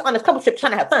 I'm just on a couple trip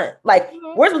trying to have fun. Like,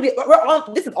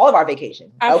 this is all of our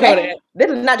vacation. Okay, this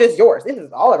is not just yours. This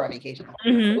is all of our vacation.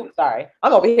 Oops, sorry,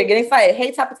 I'm over here getting excited.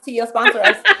 Hey, Tapatio, sponsor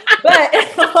us. But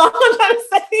all I'm trying to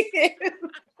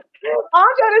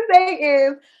say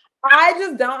is, I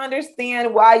just don't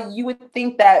understand why you would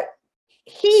think that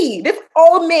this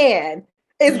old man,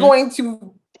 is going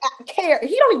to care.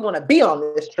 He don't even want to be on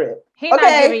this trip. He's not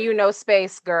giving you no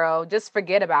space, girl. Just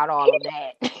forget about all of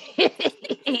that.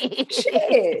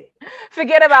 Shit.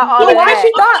 Forget about all of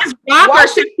that. Why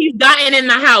he's gotten in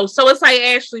the house? So it's like,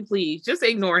 Ashley, please just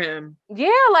ignore him.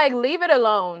 Yeah, like leave it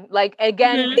alone. Like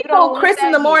again, he told Chris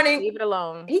in the morning. Leave it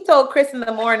alone. He told Chris in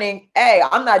the morning, "Hey,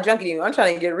 I'm not drunk anymore. I'm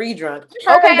trying to get re-drunk."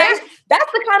 Okay,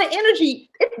 that's the kind of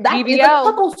energy. That's a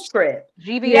couple's trip.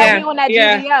 GVO, he on that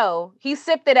GVO. He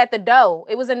sipped it at the dough.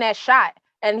 It was in that shot,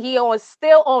 and he was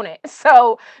still on it.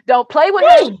 So don't play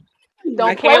with him.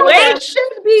 Don't play with him. It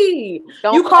should be.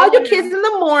 You call your kids in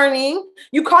the morning.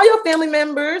 You call your family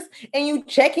members, and you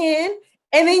check in,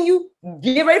 and then you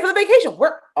get ready for the vacation.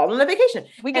 We're all on the vacation.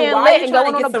 We getting lit and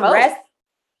going on some rest.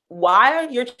 Why are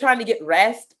you trying to get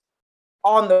rest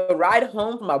on the ride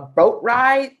home from a boat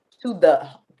ride to the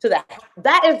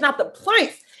that is not the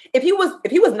place. If he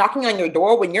was knocking on your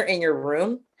door when you're in your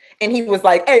room and he was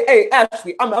like, hey,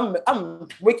 Ashley, I'm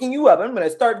waking you up. I'm going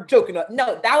to start joking.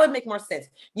 No, that would make more sense.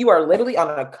 You are literally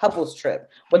on a couples trip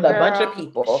with a bunch of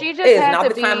people. It is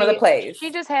not the time or the place. She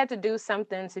just had to do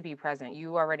something to be present.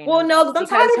 You already know. Well, no, I'm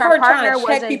tired of her trying to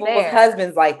check people's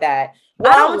husbands like that.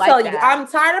 Well, I'm telling you, I'm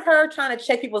tired of her trying to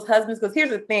check people's husbands because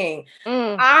here's the thing.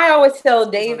 I always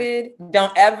tell David,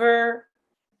 don't ever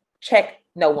check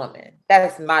no woman.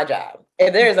 That's my job.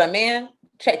 If there's a man,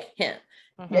 check him.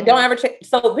 Don't ever check.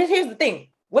 So here's the thing.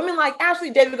 Women like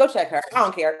Ashley, David, go check her. I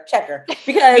don't care. Check her.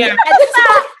 Because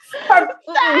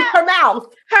her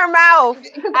mouth. Her mouth.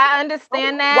 I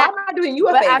understand that. Why am I doing you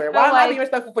a favor? Why am I being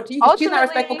respectful for you? She's not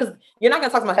respectful because you're not going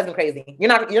to talk to my husband crazy. You're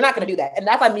not going to do that. And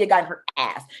that's like Mia got in her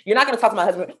ass. You're not going to talk to my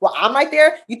husband. Well, I'm right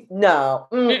there. No.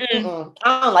 I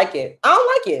don't like it.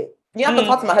 You're not gonna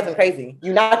talk to my husband crazy.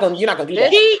 You're not gonna do that.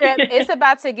 It's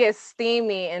about to get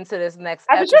steamy into this next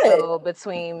episode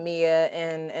between Mia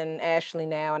and Ashley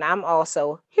now, and I'm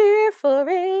also here for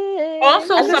it.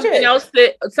 Also, something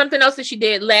else that she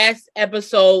did last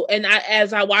episode, and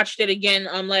as I watched it again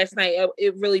last night,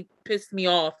 it really pissed me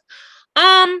off.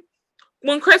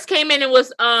 When Chris came in and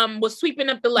was sweeping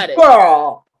up the lettuce,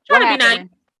 girl, trying to be nice.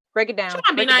 Break it down. Trying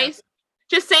to be nice.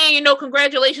 Just saying,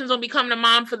 congratulations on becoming a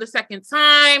mom for the second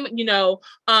time.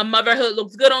 Motherhood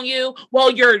looks good on you.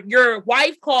 Well, your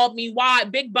wife called me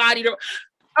big bodied.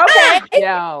 Okay.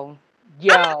 Yo. I'm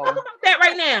not talking about that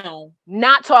right now.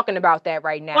 Not talking about that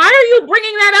right now. Why are you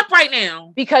bringing that up right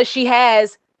now? Because she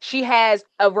has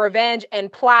a revenge and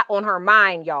plot on her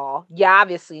mind, y'all. You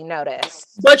obviously know this.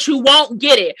 But you won't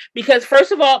get it because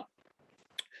first of all,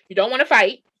 you don't want to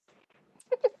fight.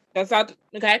 That's not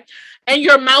okay. And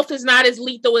your mouth is not as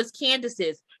lethal as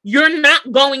Candace's. You're not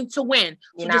going to win.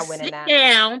 You're not winning sit that.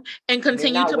 down and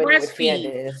continue to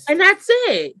breastfeed. And that's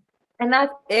it.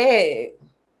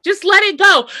 Just let it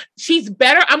go. She's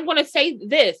better. I'm going to say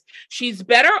this. She's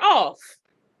better off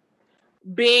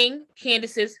being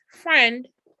Candace's friend.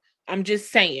 I'm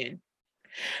just saying.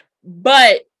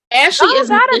 But Ashley is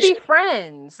gotta be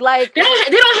friends. Like they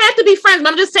don't have to be friends.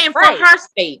 But I'm just saying for her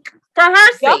sake. For her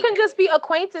Y'all sake. can just be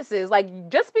acquaintances. Like,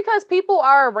 just because people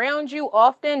are around you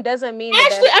often doesn't mean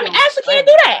Ashley can't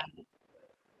do that.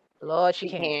 Lord, she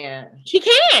can't. She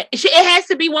can't. It has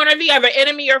to be one or the other,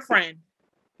 enemy or friend.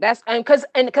 That's because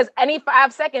any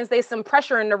 5 seconds there's some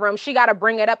pressure in the room. She got to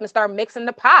bring it up and start mixing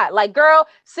the pot. Like, girl,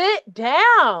 sit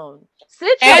down.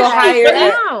 Sit your ass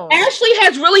down. Ashley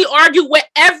has really argued with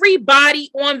everybody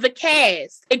on the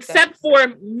cast except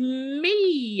for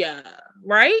Mia,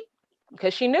 right?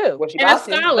 Because she knew. Well, she about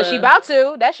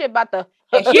to. That shit about to.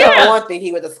 And she don't want that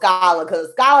he was a scholar, because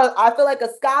a scholar, I feel like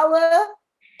a scholar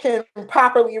can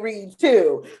properly read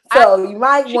too. So you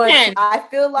might want to. I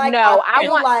feel like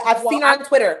I've seen it on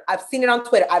Twitter. I've seen it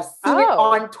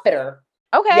on Twitter.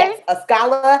 Okay. Yes, a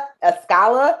scholar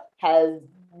has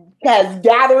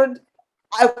gathered.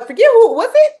 I forget who was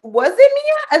it. Was it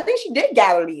Mia? I think she did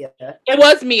gather Mia. It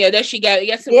was Mia that she gathered.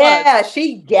 Yes, it was. Yeah,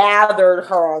 she gathered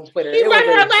her on Twitter. She read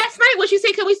her last night when she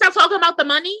said, "Can we stop talking about the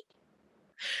money?"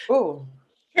 Ooh.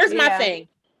 Here's my thing.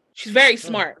 She's very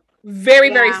smart.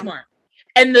 Very, very smart.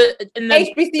 And the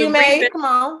HBCU come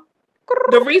on.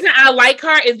 The reason I like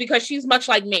her is because she's much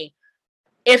like me.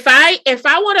 If I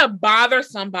want to bother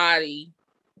somebody,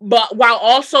 but while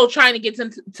also trying to get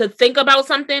them to think about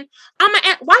something, I'm gonna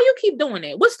ask, why you keep doing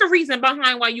it? What's the reason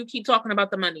behind why you keep talking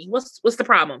about the money? What's the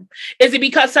problem? Is it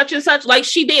because such and such? Like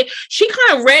she did. She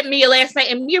kind of read Mia last night,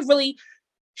 and Mia really,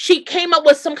 she came up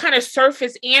with some kind of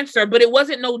surface answer, but it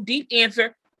wasn't no deep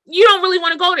answer. You don't really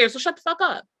want to go there, so shut the fuck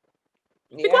up.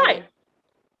 Be quiet.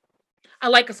 I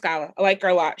like a scholar. I like her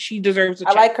a lot. She deserves a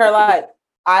check. I like her a lot.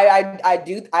 I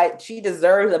do. She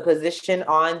deserves a position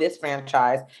on this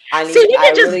franchise. We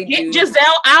can just get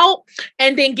Giselle out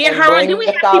and then get her on. Then we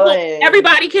have people.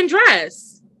 Everybody can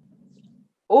dress.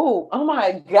 Oh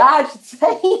my gosh!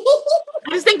 I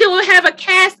just think that we'll have a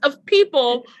cast of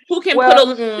people who can put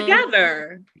them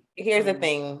together. Here's the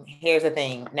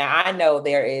thing. Now I know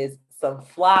there is some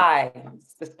fly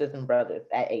sisters and brothers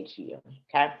at HU.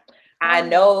 Okay. I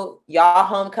know y'all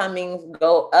homecomings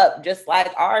go up just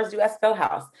like ours do at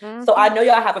Spellhouse. Mm-hmm. So I know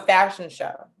y'all have a fashion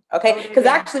show. Okay. Because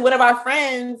actually one of our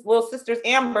friends, little sisters,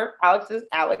 Amber,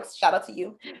 Alex, shout out to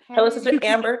you. Her little sister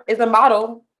Amber is a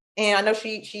model. And I know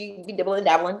she be dibbling and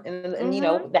dabbling and you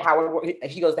know, the Howard,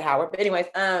 she goes to Howard. But anyways,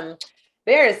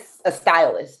 there's a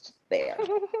stylist there.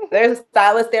 There's a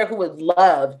stylist there who would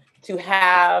love to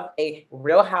have a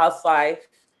Real Housewife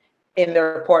in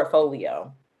their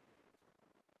portfolio.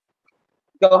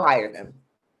 Go hire them.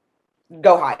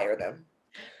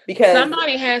 Because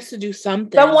somebody has to do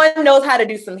something. Someone knows how to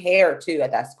do some hair too at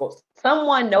that school.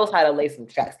 Someone knows how to lay some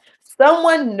tracks.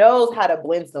 Someone knows how to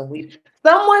blend some weave.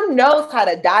 Someone knows how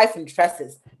to dye some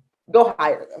tresses. Go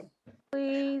hire them.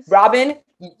 Please. Robin,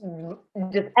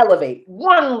 just elevate.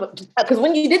 Because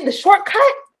when you did the shortcut,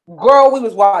 girl, we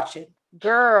was watching.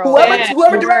 Girl,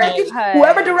 whoever directed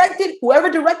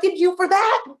you for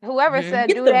that. Whoever said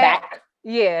do that. Back.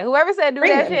 Yeah, whoever said do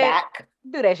that shit,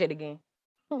 do that shit again.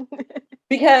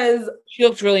 Because she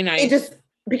looks really nice. It's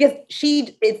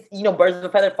birds of a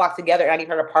feather flock together, and I need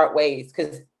her to part ways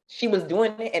because she was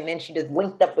doing it, and then she just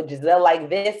linked up with Giselle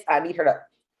like this. I need her to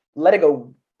let it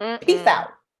go. Peace out.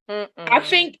 I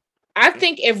think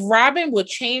if Robin would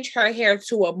change her hair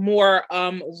to a more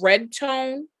red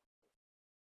tone,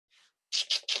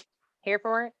 here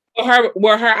for it,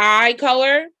 or her eye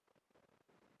color.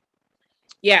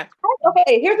 Yeah.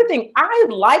 Okay, here's the thing. I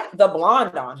like the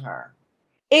blonde on her.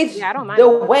 It's I don't mind the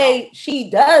way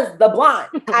she does the blonde.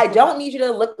 I don't need you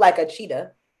to look like a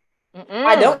cheetah.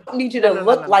 I don't need you to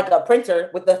look like a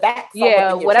printer with the fat.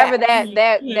 Yeah, whatever that.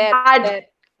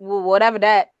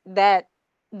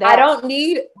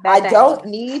 I don't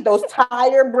need those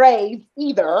tire braids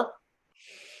either.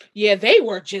 Yeah, they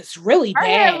were just really bad. Her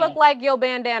hair look like your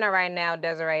bandana right now,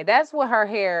 Desiree. That's what her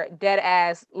hair dead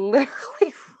ass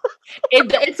literally.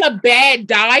 It's a bad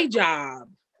dye job.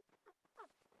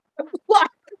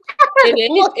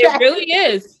 It really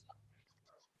is.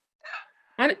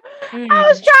 I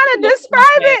was trying to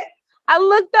describe it. I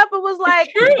looked up and was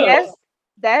like, yes,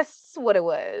 that's what it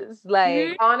was.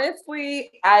 Like,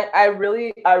 honestly, I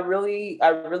really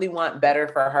want better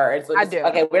for her. And so I do.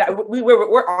 Okay,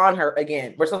 we're on her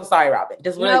again. We're so sorry, Robin.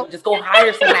 Just go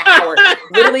hire someone at Howard.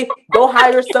 Literally, go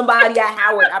hire somebody at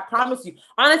Howard. I promise you.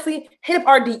 Honestly, hit up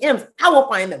our DMs. I will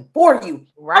find them for you.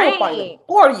 Right. I will find them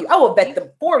for you. I will vet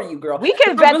them for you, girl. We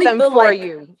can vet them for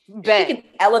you.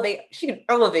 She can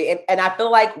elevate. And I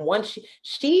feel like once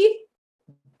she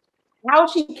how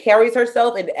she carries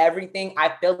herself and everything,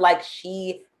 I feel like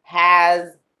she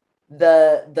has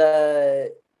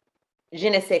the je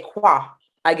ne sais quoi,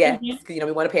 I guess, because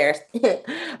we went to Paris. But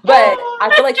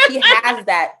I feel like she has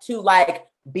that to like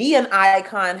be an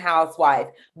icon housewife,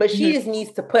 but she just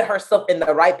needs to put herself in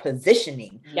the right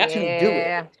positioning to do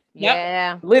it.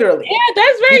 Yeah. Literally. Yeah,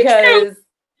 that's very true. Because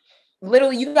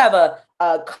literally you have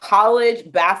a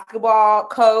college basketball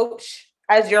coach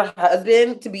as your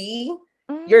husband to be.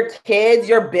 Your kids,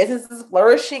 your business is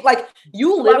flourishing. Like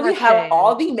you literally have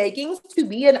all the makings to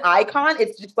be an icon.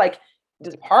 It's just like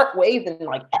just part ways and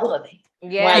like elevate.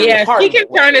 Yeah, yeah. She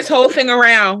can turn this whole thing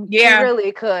around. Yeah, she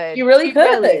really could. She really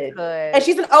could. And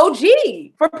she's an OG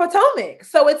for Potomac,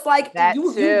 so it's like you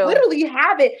literally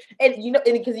have it. And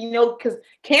because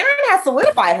Karen has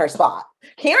solidified her spot.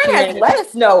 Karen has let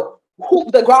us know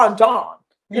who the Grand Dame.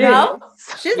 You know,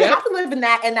 she doesn't have to live in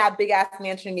that big ass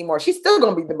mansion anymore. She's still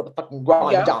gonna be the motherfucking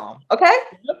Grand Dame. Okay,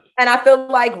 and I feel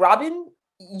like Robin,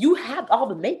 you have all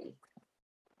the makings.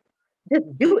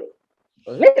 Just do it.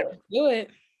 Literally. Do it.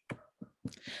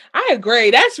 I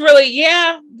agree. That's really,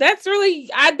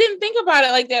 I didn't think about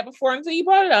it like that before until you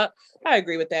brought it up. I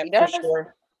agree with that for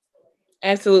sure.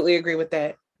 Absolutely agree with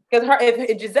that. Because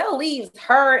if Giselle leaves,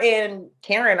 her and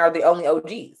Karen are the only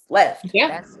OGs left. Yeah.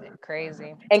 That's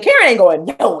crazy. And Karen ain't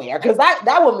going nowhere because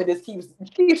that woman just keeps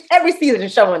every season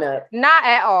showing up. Not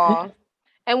at all.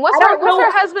 And what's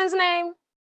her husband's name?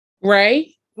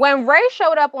 Ray. When Ray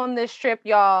showed up on this trip,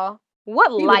 y'all,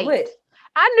 what light?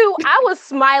 I knew I was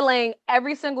smiling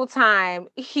every single time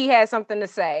he had something to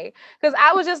say. Because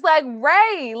I was just like,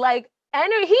 Ray, like, and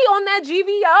he on that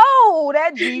GVO.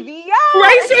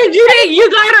 Ray said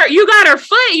you got her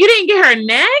foot. You didn't get her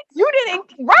neck. You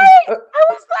didn't, right? I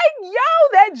was like, yo,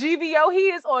 that GVO,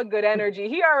 he is on good energy.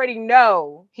 He already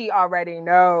know. He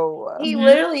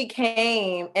literally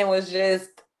came and was just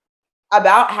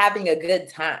about having a good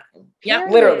time. Yeah,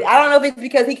 literally. I don't know if it's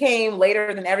because he came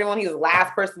later than everyone. He was the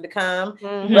last person to come,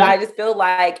 but I just feel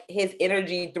like his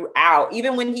energy throughout.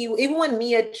 Even when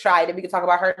Mia tried it, we could talk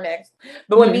about her next.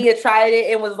 But when Mia tried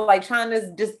it and was like trying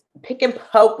to just pick and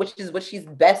poke, which is what she's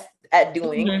best at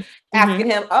doing,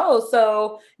 asking him, "Oh,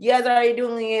 so you guys are already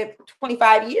doing it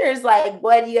 25 years? Like,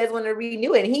 what do you guys want to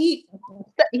renew it?" And he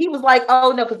was like,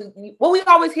 "Oh no," because what we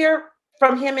always hear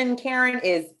from him and Karen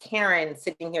is Karen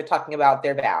sitting here talking about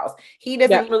their vows. He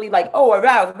doesn't really like, our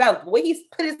vows. The way he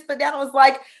put his foot down was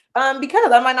like,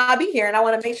 because I might not be here and I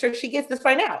want to make sure she gets this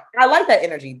right now. I like that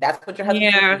energy. That's what your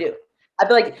husband's supposed to do. I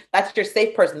feel like that's your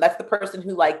safe person. That's the person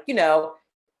who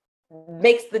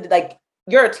makes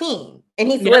you're a team, and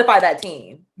he solidified that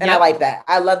team. And I like that.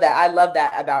 I love that. I love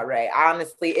that about Ray.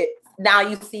 Honestly, now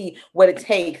you see what it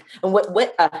takes and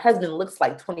what a husband looks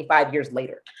like 25 years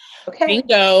later. Okay.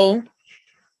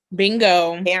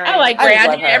 Bingo. Karen, I like Ray.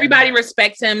 Everybody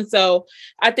respects him, so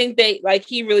I think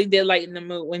he really did lighten the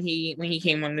mood when he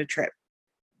came on the trip.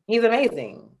 He's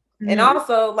amazing. And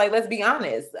also, let's be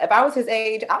honest, if I was his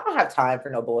age, I don't have time for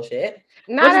no bullshit.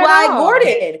 Which is why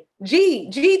Gordon,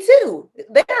 G too.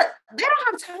 They don't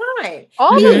have time.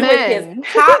 All the men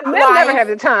never have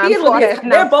the time.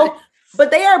 But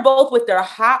they are both with their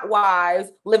hot wives,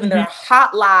 living their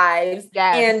hot lives,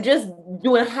 and just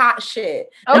doing hot shit.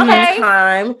 They don't have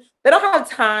time. They don't have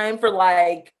time for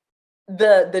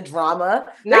the drama.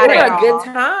 They have a good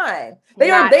time.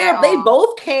 They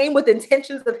both came with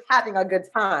intentions of having a good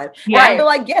time. Yeah. I feel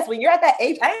like, yes, when you're at that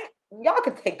age, y'all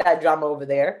could take that drama over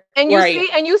there. And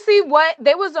you see what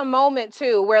there was a moment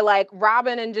too where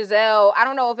Robin and Giselle, I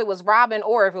don't know if it was Robin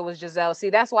or if it was Giselle. See,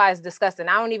 that's why it's disgusting.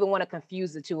 I don't even want to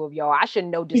confuse the two of y'all. I should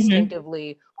know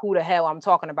distinctively who the hell I'm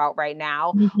talking about right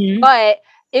now. But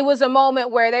it was a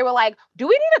moment where they were like, do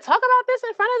we need to talk about this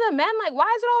in front of the men? Like, why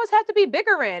does it always have to be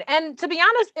biggering? And to be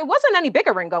honest, it wasn't any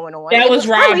bickering going on. That was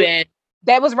Robin.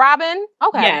 That was Robin?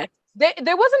 Okay. Yes.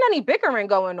 There wasn't any bickering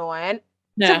going on.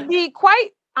 No. To be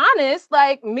quite honest,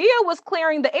 Mia was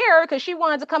clearing the air because she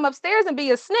wanted to come upstairs and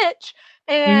be a snitch.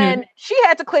 And she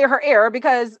had to clear her air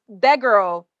because that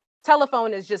girl,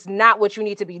 telephone is just not what you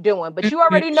need to be doing. But you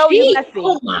already know you messy.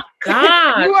 Oh my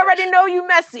God. You already know you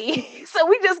messy. So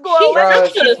we just go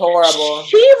she's horrible.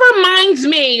 She reminds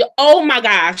me, oh my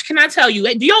gosh, can I tell you?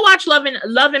 Do y'all watch Love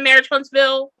and Marriage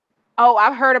Huntsville? Oh,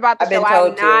 I've heard about the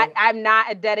show. I'm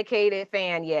not a dedicated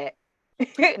fan yet.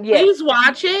 Please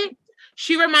watch it.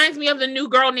 She reminds me of the new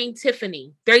girl named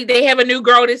Tiffany. They have a new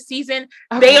girl this season.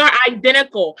 Okay. They are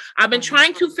identical. I've been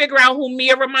trying to figure out who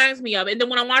Mia reminds me of. And then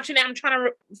when I'm watching it, I'm trying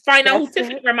to find out who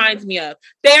Tiffany reminds me of.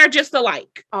 They are just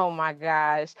alike. Oh my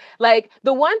gosh.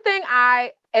 The one thing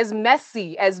as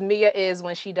messy as Mia is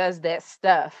when she does that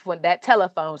stuff, when that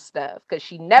telephone stuff, because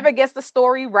she never gets the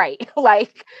story right.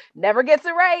 Never gets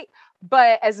it right.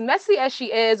 But as messy as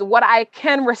she is, what I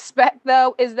can respect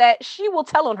though is that she will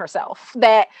tell on herself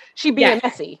that she being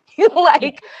messy.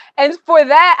 Like, and for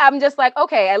that, I'm just like,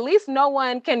 okay, at least no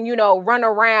one can, run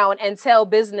around and tell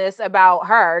business about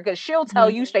her, because she'll tell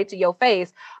you straight to your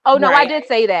face, oh no, I did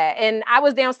say that. And I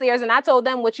was downstairs and I told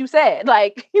them what you said.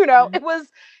 Like, it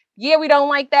was, we don't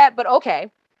like that, but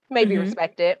okay, maybe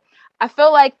respect it. I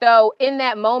feel like though, in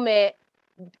that moment,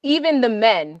 even the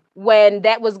men, when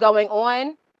that was going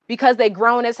on, because they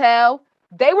grown as hell,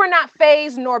 they were not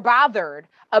fazed nor bothered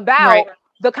about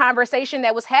the conversation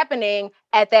that was happening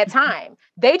at that time.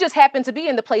 They just happened to be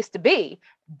in the place to be.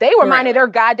 They were minding their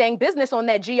goddamn business on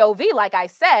that GOV, like I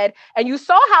said. And you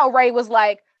saw how Ray was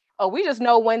like, oh, we just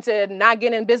know when to not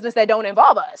get in business that don't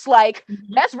involve us. Like,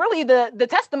 that's really the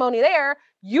testimony there.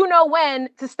 You know when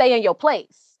to stay in your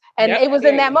place. And it was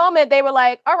in that moment, they were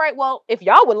like, all right, well, if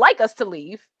y'all would like us to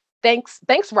leave, thanks,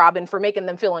 Robin, for making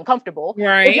them feel uncomfortable.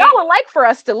 Right. If y'all would like for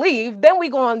us to leave, then we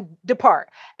going to depart.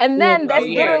 And then that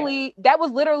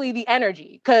was literally the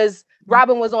energy, because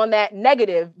Robin was on that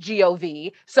negative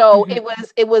GOV. So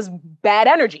it was bad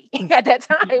energy at that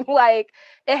time. Like,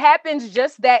 it happens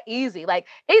just that easy. Like,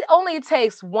 it only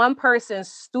takes one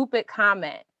person's stupid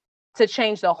comment to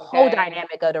change the whole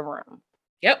dynamic of the room.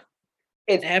 Yep.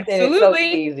 It's so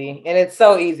easy. And it's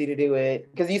so easy to do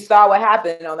it, because you saw what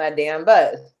happened on that damn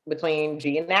bus between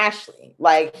G and Ashley.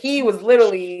 Like, he was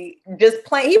literally just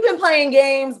playing. He's been playing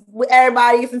games with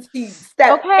everybody since he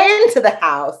stepped into the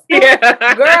house.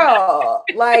 Yeah. Girl.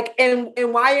 Like, and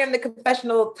while you're in the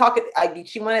confessional talking,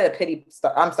 she wanted a pity.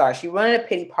 I'm sorry. She wanted a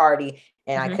pity party.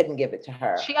 And I couldn't give it to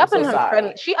her. She up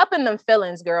in them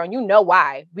feelings, girl. And you know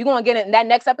why. We're going to get it. That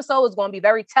next episode is going to be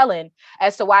very telling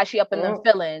as to why she up in them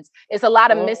feelings. It's a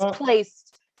lot of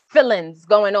misplaced feelings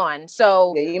going on.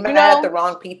 So you mad at the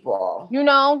wrong people. But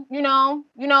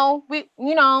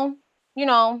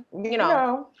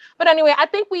anyway, I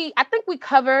think we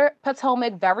covered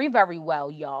Potomac very, very well,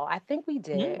 y'all. I think we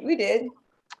did. We did.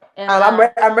 And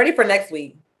I'm ready for next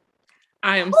week.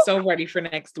 I am so ready for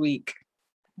next week.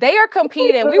 They are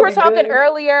competing. We were talking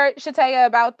earlier, Shataya,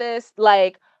 about this.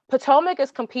 Like, Potomac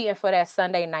is competing for that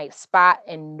Sunday night spot,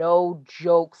 and no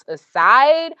jokes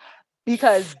aside,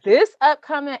 because this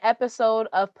upcoming episode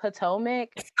of Potomac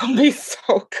is gonna be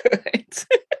so good.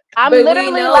 I'm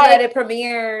literally like, that it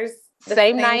premieres the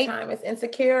same time as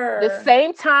Insecure. The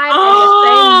same time and the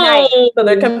same night. So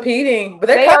they're competing, but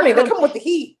they're coming with the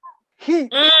heat.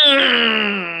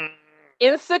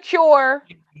 Insecure.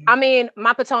 I mean,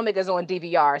 my Potomac is on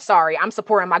DVR. Sorry, I'm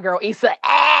supporting my girl Issa. Okay,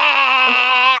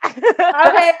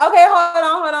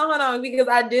 hold on, because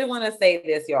I did want to say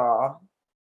this, y'all.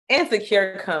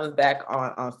 Insecure comes back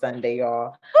on Sunday,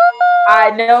 y'all. I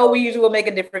know we usually will make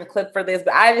a different clip for this,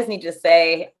 but I just need to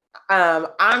say,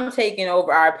 I'm taking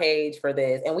over our page for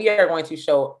this, and we are going to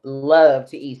show love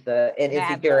to Issa and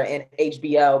Insecure and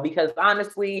HBO, because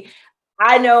honestly,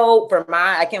 I know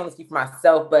I can't only speak for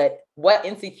myself, but what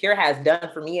Insecure has done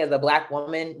for me as a Black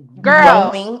woman,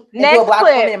 growing into a Black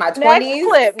woman in my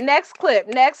 20s. Next clip.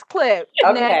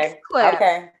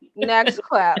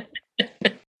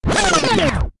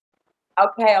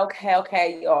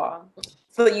 Okay, y'all.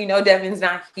 So Devin's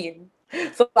not here,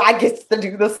 so I get to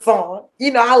do the song.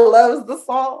 I love the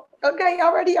song. Okay,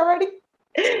 y'all ready?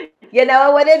 You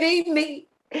know what it be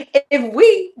if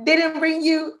we didn't bring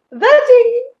you the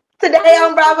tea. Today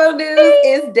on Bravo News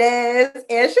is Des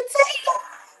and Shataya.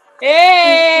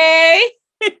 Hey!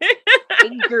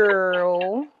 Hey,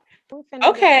 girl.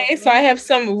 Okay, so I have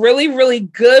some really, really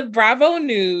good Bravo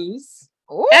news.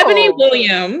 Ooh. Ebony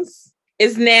Williams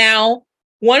is now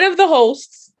one of the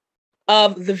hosts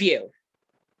of The View.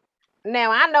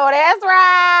 Now I know that's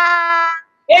right.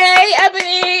 Yay,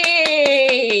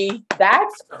 Ebony!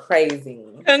 That's crazy.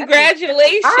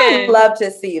 Congratulations. I love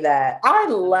to see that.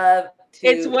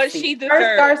 It's what she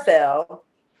deserves.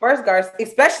 First Garcelle,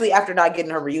 especially after not getting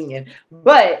her reunion.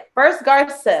 But first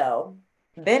Garcelle,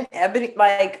 then Ebony.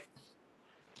 Like,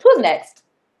 who's next?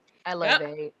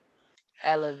 Elevate.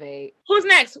 Who's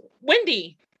next?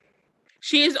 Wendy.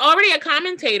 She is already a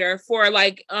commentator for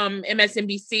like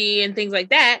MSNBC and things like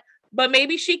that. But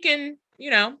maybe she can,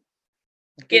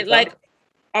 get like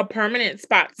a permanent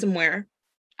spot somewhere.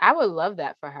 I would love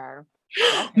that for her.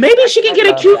 Maybe she can get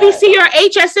a QVC or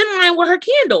HSN line with her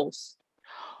candles.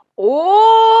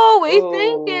 Oh, we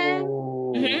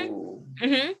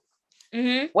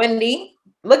thinking. Wendy,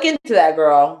 look into that,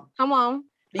 girl. Come on.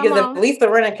 Because if Lisa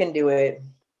Rinna can do it.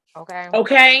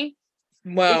 Okay.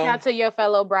 Well, reach out to your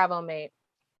fellow Bravo mate.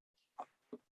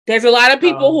 There's a lot of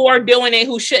people who are doing it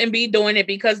who shouldn't be doing it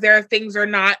because their things are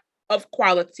not of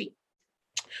quality.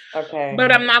 Okay.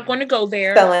 But I'm not going to go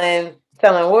there.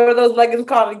 Tell him, what are those leggings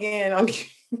called again?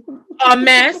 A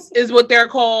mess is what they're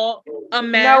called. A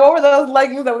mess. No, what were those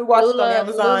leggings that we watched on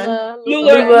Amazon?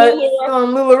 Lula Rich. Mhm.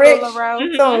 Selling Lula Rich.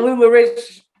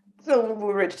 Selling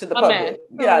Lula Rich to the A public. mess.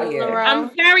 Get out of here.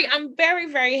 I'm very,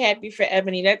 very happy for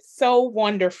Ebony. That's so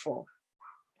wonderful.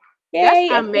 Yay,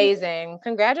 that's amazing.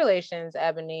 Congratulations,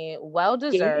 Ebony. Well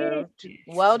deserved. Yes.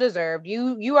 Well deserved.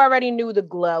 You already knew the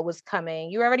glow was coming.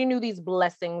 You already knew these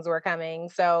blessings were coming.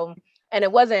 So, and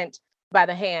it wasn't by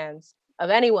the hands of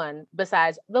anyone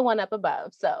besides the one up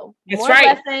above. So that's more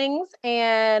right. blessings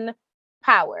and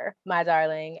power, my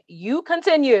darling. You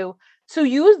continue to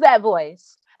use that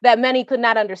voice that many could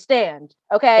not understand.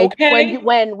 Okay.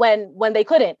 When they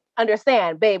couldn't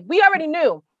understand, babe. We already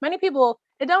knew. Many people,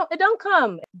 it don't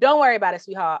come. Don't worry about it,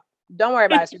 sweetheart. Don't worry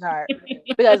about it, sweetheart.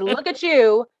 Because look at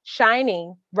you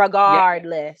shining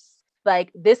regardless. Yeah.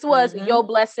 Like this was your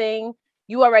blessing.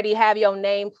 You already have your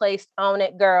name placed on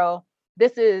it, girl.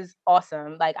 This is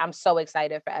awesome. Like I'm so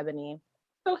excited for Ebony.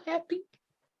 So happy.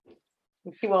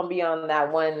 She won't be on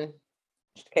that one.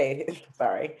 Okay,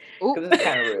 sorry, because this is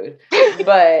kind of rude.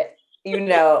 But you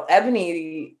know,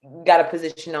 Ebony got a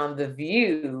position on The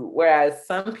View, whereas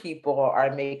some people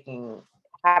are making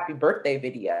happy birthday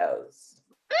videos.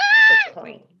 That's the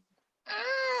point.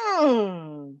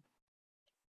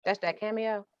 That's that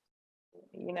cameo.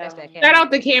 You know, shout out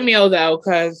the cameo though,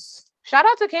 because shout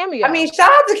out to Cameo. I mean,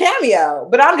 shout out to Cameo,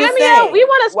 but I'm just saying. We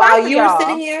want to sponsor while you y'all. were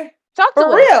sitting here, talk to for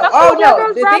us. real. Talk to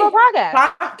no, Bravo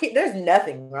podcast. There's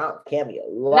nothing wrong with Cameo.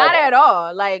 Not at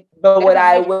all. Like, but what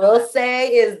I will say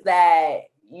is that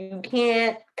you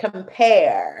can't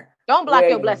compare. Don't block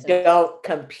your blessings. Don't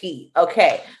compete.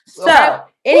 Okay. So,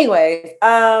 anyways,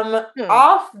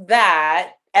 off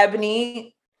that,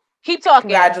 Ebony. Keep talking.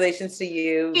 Congratulations to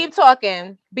you. Keep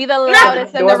talking. Be the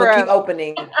loudest in the room. Doors will keep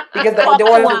opening because the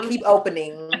doors will keep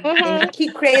opening and you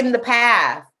keep creating the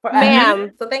path for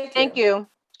ma'am. So thank you. Thank you.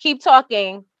 Keep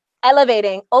talking,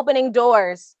 elevating, opening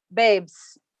doors,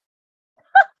 babes.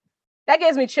 That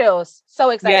gives me chills.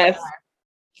 So excited. Yes. For her.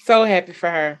 So happy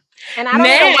for her. And I don't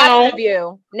even watch The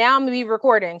View. Now I'm gonna be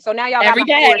recording. So now y'all got my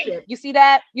viewership. You see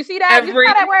that? You see that? You see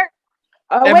how that work?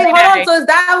 Oh wait, hold on. So is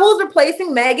that who's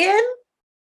replacing Megan?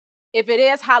 If it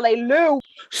is, hallelujah.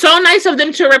 So nice of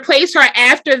them to replace her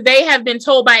after they have been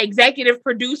told by executive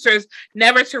producers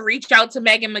never to reach out to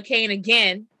Meghan McCain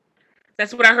again.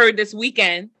 That's what I heard this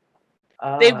weekend.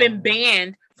 They've been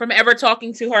banned from ever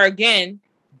talking to her again.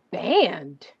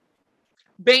 Banned.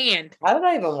 How did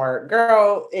that even work?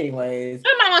 Girl, anyways.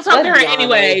 I might want to talk to her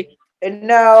anyway.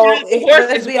 No,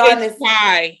 let's be honest.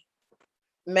 Why?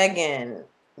 Megan,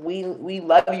 we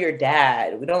love your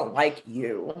dad. We don't like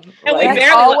you. And like,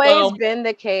 that's always been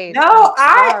the case. No,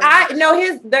 I know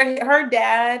her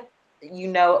dad, you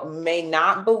know, may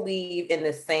not believe in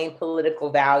the same political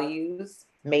values.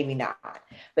 Maybe not.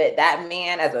 But that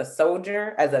man, as a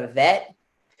soldier, as a vet,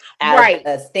 as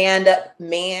a stand-up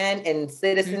man and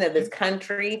citizen of this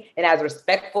country, and as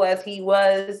respectful as he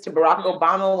was to Barack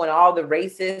Obama when all the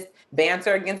racist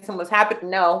banter against him was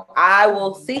happening, no, I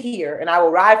will sit here and I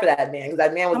will ride for that man because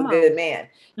that man was a good man.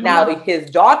 Now, his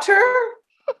daughter,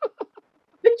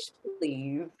 bitch,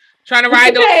 please. Trying to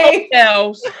ride those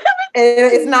hotels.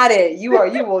 It's not it. You will.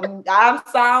 I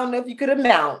don't know if you could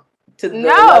amount.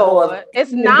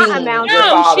 It's not amounting.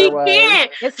 No, she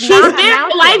can't. She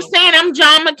spent life saying, I'm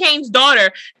John McCain's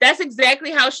daughter. That's exactly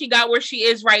how she got where she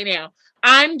is right now.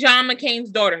 I'm John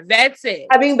McCain's daughter. That's it.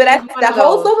 I mean, but that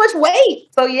holds so much weight.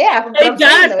 So yeah,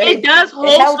 it does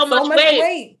hold so much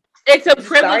weight. It's a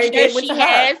privilege that she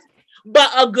has,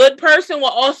 but a good person will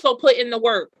also put in the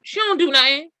work. She don't do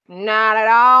nothing. Not at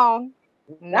all.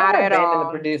 Not at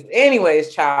all.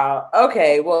 Anyways, child.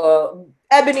 Okay, well,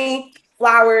 Ebony,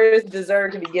 flowers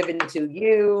deserve to be given to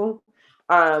you.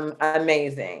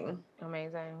 Amazing.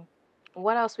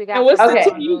 What else we got? And what's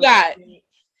the you got?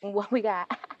 What we got?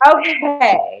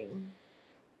 Okay.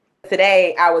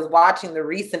 Today I was watching the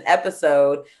recent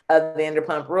episode of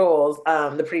Vanderpump Rules,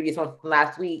 the previous one from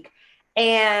last week,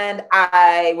 and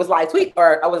I was live tweeting,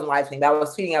 or I wasn't live tweeting, but I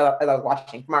was tweeting as I was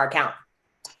watching from our account.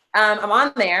 I'm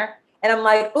on there. And I'm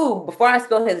like, ooh, before I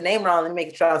spell his name wrong, let me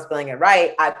make sure I'm spelling it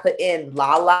right. I put in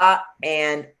Lala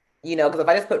and, you know, because if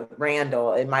I just put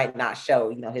Randall, it might not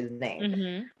show, you know, his name.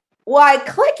 Mm-hmm. Well, I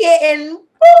click it and boom,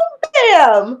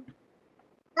 bam.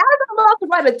 As I'm about to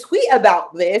write a tweet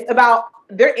about this, about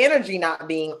their energy not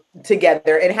being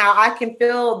together and how I can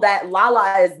feel that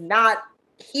Lala is not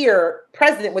here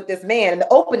present with this man in the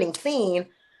opening scene,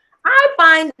 I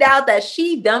find out that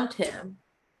she dumped him.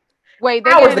 Wait,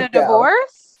 they're getting a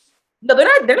divorce? No, they're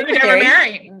not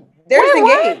married. They're just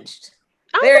engaged.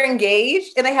 They're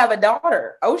engaged and they have a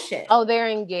daughter, Ocean. Oh, they're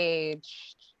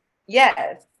engaged.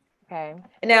 Yes. Okay.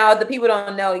 Now, the people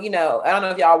don't know, I don't know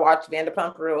if y'all watch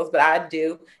Vanderpump Rules, but I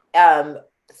do.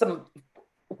 Some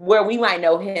where we might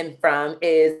know him from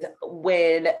is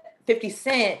when 50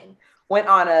 Cent went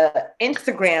on a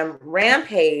Instagram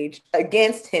rampage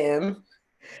against Mr.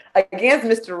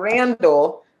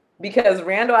 Randall, because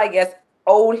Randall, I guess,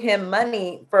 owed him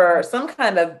money for some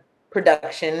kind of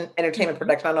entertainment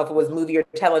production. I don't know if it was movie or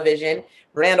television.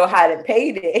 Randall hadn't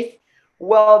paid it.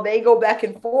 Well, they go back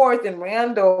and forth, and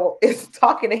Randall is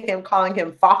talking to him, calling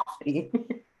him Fofty.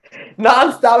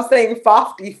 Nonstop saying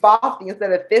Fofty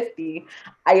instead of 50.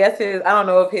 I guess I don't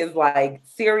know if his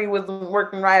Siri wasn't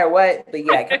working right or what, but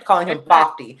yeah, I kept calling him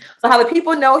Fofty. So how the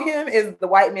people know him is the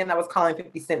white man that was calling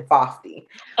 50 Cent Fofty.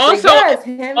 Also,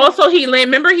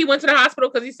 remember he went to the hospital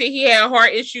because he said he had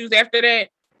heart issues after that.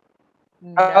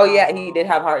 Oh yeah, he did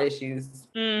have heart issues.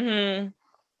 Mm-hmm.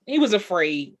 He was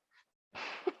afraid.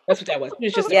 That's what that was. He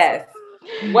was just yes.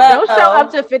 Well, don't show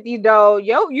up to 50 though.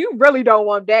 You really don't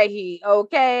want that heat,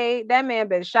 okay? That man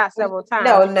been shot several times.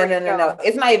 No.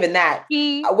 It's not even that.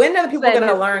 When are the people going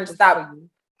to learn to stop?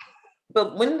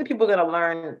 But when are the people going to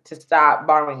learn to stop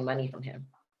borrowing money from him?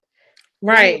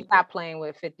 Right. Stop playing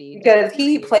with 50 because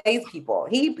he plays people.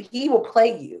 He will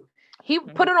play you. He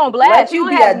put it on blast. Let you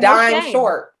be a dime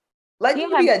short. Let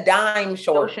you be a dime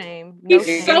short. No shame.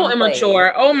 He's so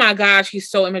immature. Oh my gosh,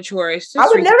 he's so immature. I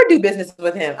would never do business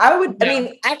with him. I would. No. I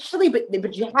mean, actually,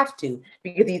 but you have to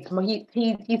because he's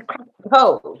cracked the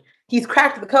code. He's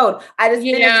cracked the code. I just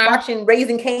finished watching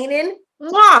Raising Kanan.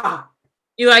 Mwah!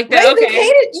 You like that? Raising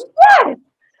Kanan? Yes. I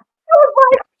was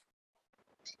like,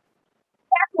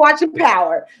 watching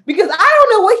Power because I don't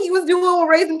know what he was doing with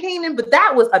Raising Kanan, but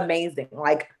that was amazing.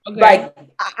 I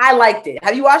liked it.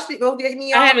 Have you watched it? I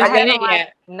haven't seen it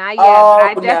yet. Not yet.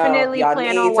 I definitely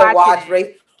plan on watching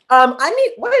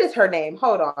it. What is her name?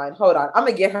 Hold on. I'm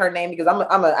gonna get her name because I'm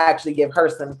gonna actually give her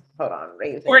some. Hold on,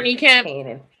 Raising Courtney Kemp.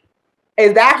 Kanan.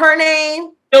 Is that her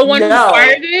name? The one who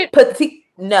started it?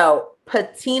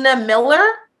 Patina Miller,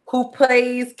 who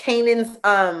plays Kanan's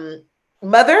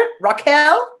mother,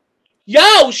 Raquel.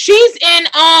 Yo, she's in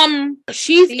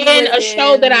a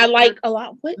show that I like a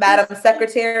lot. What? Madam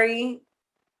Secretary.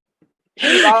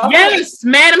 Yes,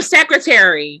 Madam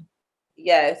Secretary.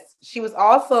 Yes, she was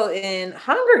also in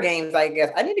Hunger Games, I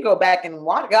guess. I need to go back and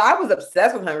watch. I was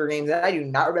obsessed with Hunger Games, and I do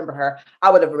not remember her. I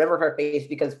would have remembered her face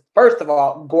because, first of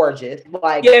all, gorgeous.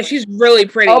 Yeah, she's really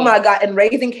pretty. Oh my God. And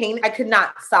Raising Kanan, I could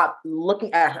not stop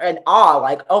looking at her in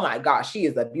awe. Oh my gosh, she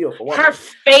is a beautiful woman. Her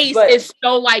face is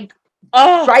so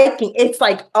striking. It's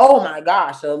oh my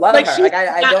gosh, I love her.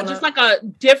 I don't know. Just a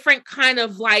different kind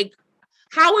of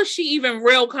how is she even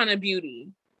real kind of beauty?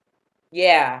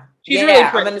 Yeah, she's really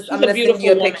pretty. I'm gonna send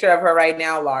you a picture of her right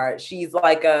now, Laura. She's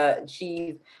I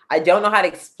don't know how to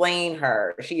explain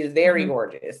her. She is very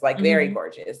gorgeous, very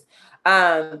gorgeous.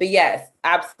 But yes,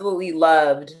 absolutely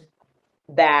loved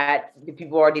that. If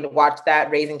people already need to watch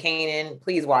that, Raising Kanan,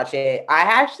 please watch it. I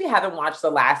actually haven't watched the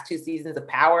last 2 seasons of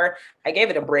Power. I gave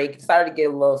it a break. It started to get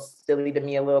a little silly to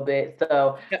me a little bit.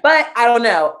 So, but I don't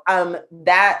know.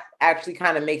 That actually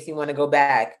kind of makes me want to go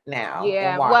back now.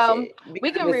 Yeah. And watch it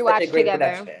we can rewatch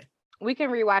together. Production. We can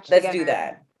rewatch Let's together. do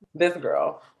that. This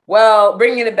girl. Well,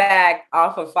 bringing it back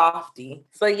off of Fofty.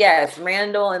 So yes,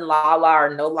 Randall and Lala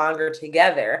are no longer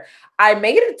together. I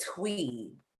made a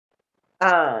tweet.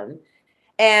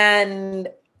 And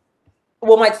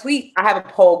my tweet, I have a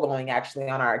poll going actually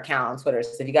on our account on Twitter.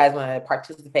 So if you guys want to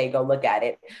participate, go look at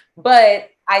it.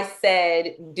 But I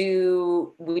said,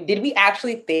 did we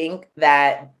actually think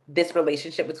that this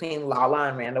relationship between Lala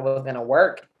and Randall was going to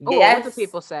work? Yes. What do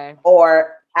people say?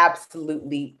 Or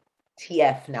absolutely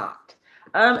TF not.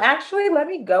 Actually, let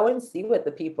me go and see what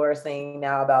the people are saying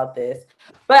now about this.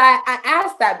 But I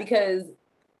asked that because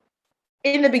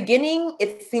in the beginning,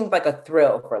 it seemed like a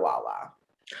thrill for Lala.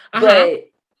 But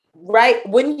right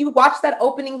when you watch that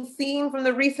opening scene from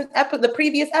the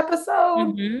previous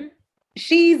episode,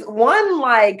 she's one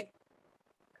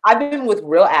I've been with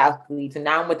real athletes, and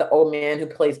now I'm with the old man who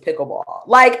plays pickleball.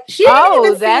 She didn't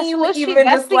even seem even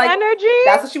just energy.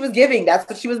 That's what she was giving. That's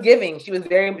what she was giving. She was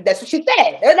that's what she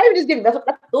said. They're not even just giving. Those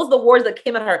are the words that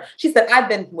came out of her. She said, "I've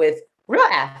been with real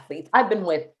athletes. I've been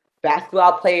with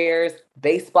basketball players,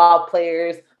 baseball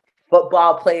players,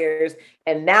 football players,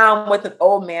 and now I'm with an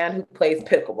old man who plays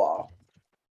pickleball."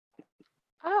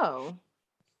 Oh.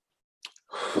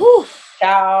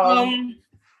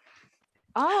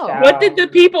 What did the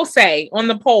people say on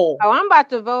the poll? Oh, I'm about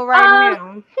to vote right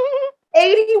now.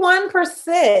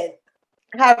 81%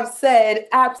 have said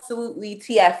absolutely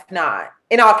TF not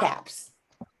in all caps.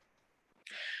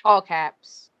 All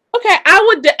caps. Okay,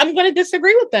 I'm going to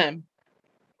disagree with them.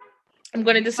 I'm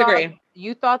going to disagree.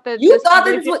 You thought that you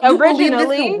believed this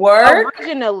could work?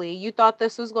 Originally, you thought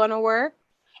this was going to work?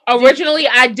 Originally,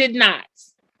 I did not.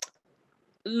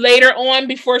 Later on,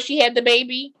 before she had the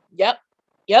baby, yep.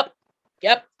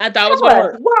 I thought it was going to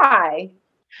work. Why?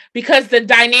 Because the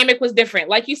dynamic was different.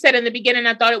 Like you said in the beginning,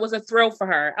 I thought it was a thrill for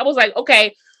her. I was like,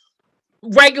 okay,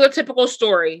 regular, typical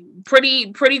story.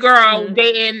 Pretty girl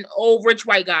dating old rich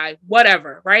white guy,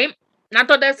 whatever, right? And I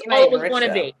thought that's all it was going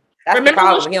to be. That's the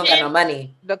problem. He don't got no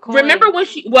money. Remember when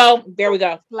well, there we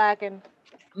go. Slacking.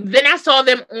 Then I saw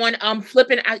them on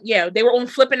Flipping Out. Yeah, they were on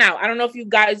Flipping Out. I don't know if you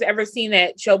guys ever seen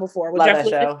that show before. Love that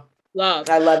show.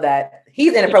 I love that.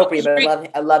 He's inappropriate,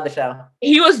 but I love the show.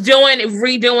 He was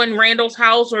redoing Randall's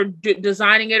house or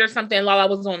designing it or something while I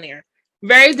was on there.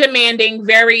 Very demanding,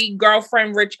 very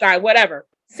girlfriend, rich guy, whatever.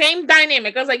 Same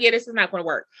dynamic. I was like, yeah, this is not going to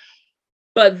work.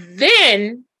 But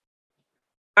then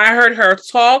I heard her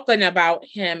talking about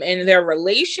him and their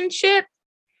relationship.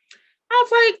 I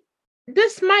was like,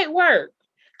 this might work.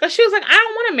 Because she was like, I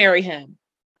don't want to marry him.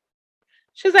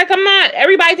 She's like, I'm not.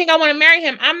 Everybody think I want to marry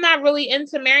him. I'm not really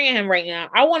into marrying him right now.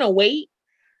 I want to wait.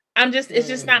 It's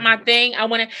just not my thing. I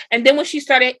want to. And then when she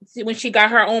got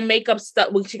her own makeup stuff,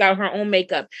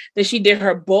 then she did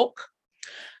her book.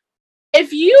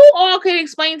 If you all could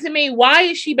explain to me, why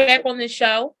is she back on this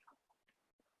show?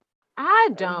 I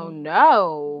don't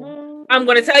know. I'm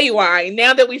going to tell you why.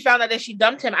 Now that we found out that she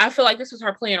dumped him, I feel like this was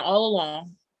her plan all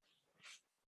along.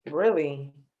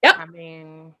 Really? Yep. I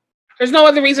mean, there's no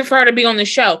other reason for her to be on the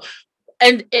show.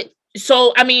 And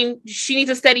she needs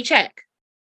a steady check.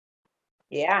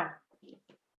 Yeah.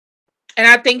 And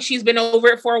I think she's been over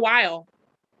it for a while.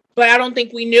 But I don't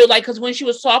think we knew, because when she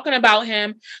was talking about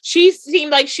him, she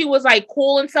seemed like she was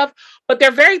cool and stuff, but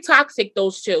they're very toxic,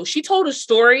 those two. She told a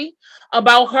story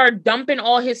about her dumping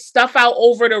all his stuff out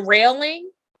over the railing.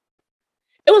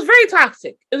 It was very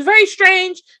toxic. It was very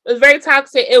strange. It was very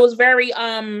toxic. It was very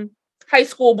high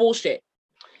school bullshit.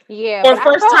 Yeah. Or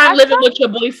first time living with your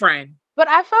boyfriend. But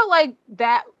I felt like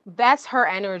that's her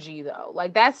energy though.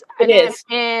 It is.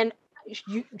 And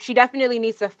she definitely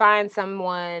needs to find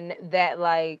someone that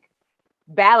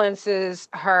balances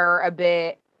her a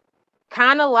bit.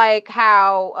 Kind of like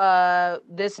how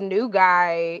this new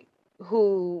guy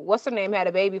who, what's her name, had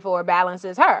a baby for her,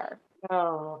 balances her.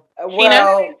 Oh,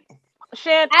 well,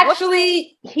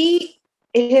 actually,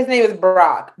 his name is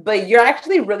Brock, but you're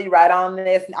actually really right on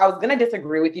this. I was going to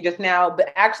disagree with you just now,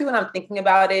 but actually when I'm thinking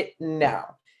about it, no.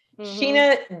 Mm-hmm.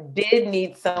 Sheena did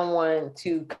need someone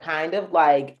to kind of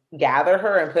gather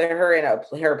her and put her in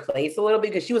her place a little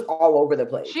bit, because she was all over the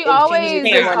place. She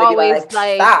always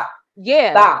stop.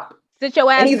 Yeah. Stop. Sit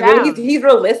your ass down. He's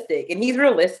realistic, and he's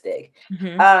realistic.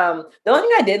 Mm-hmm. The only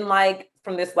thing I didn't like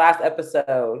from this last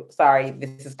episode, sorry,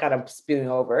 this is kind of spewing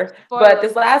over, but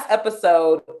this last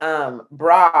episode,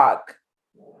 Brock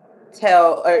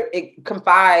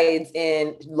confides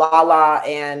in Lala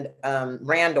and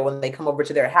Randall when they come over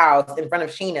to their house in front of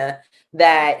Sheena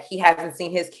that he hasn't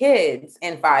seen his kids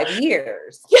in 5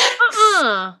 years. Yes.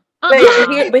 But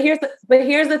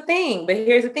here's the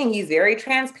thing. He's very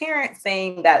transparent,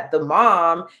 saying that the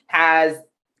mom has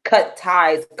cut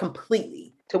ties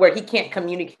completely to where he can't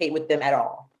communicate with them at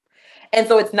all. And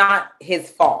so it's not his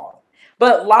fault.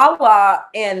 But Lala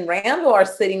and Randall are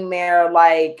sitting there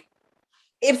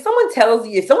if someone's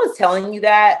telling you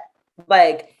that,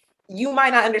 you might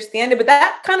not understand it, but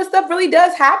that kind of stuff really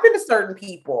does happen to certain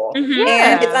people. Mm-hmm.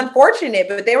 And it's unfortunate,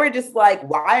 but they were just why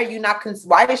is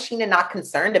Sheena not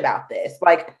concerned about this?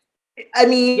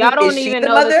 Y'all don't even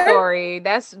know the story.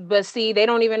 But see, they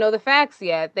don't even know the facts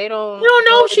yet. They don't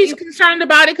know if she's concerned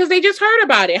about it because they just heard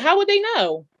about it. How would they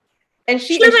know? And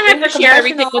she doesn't have to share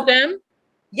everything with them.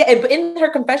 Yeah, but in her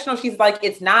confessional, she's like,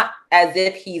 it's not as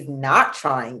if he's not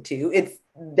trying to. It's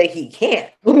that he can't.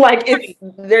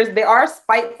 There are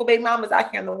spiteful baby mamas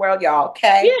out here in the world, y'all.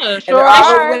 Okay, yeah, sure, and there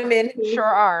are women who sure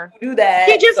are do that.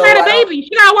 She just had a baby. She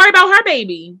gotta worry about her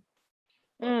baby.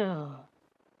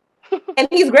 And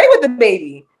he's great with the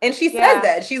baby, and she says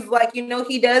that she's like,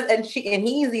 he does, and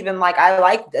he's even like,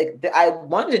 I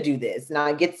wanted to do this, and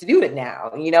I get to do it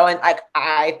now, and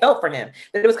I felt for him.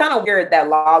 But it was kind of weird that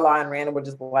Lala and Randall were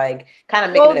just kind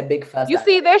of making a big fuss. You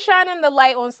see, they're shining the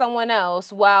light on someone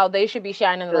else while they should be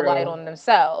shining the light on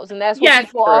themselves, and that's what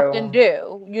people often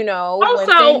do.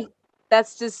 Also,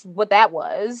 that's just what that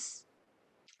was.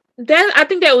 I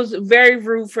think that was very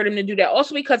rude for them to do that.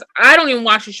 Also, because I don't even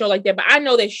watch the show like that, but I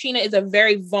know that Sheena is a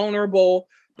very vulnerable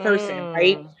person,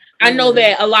 right? I know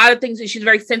that a lot of things, she's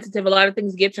very sensitive. A lot of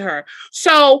things get to her.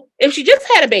 So if she just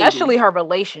had a baby, especially her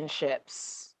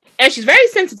relationships, and she's very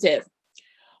sensitive.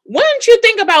 Wouldn't you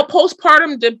think about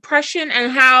postpartum depression and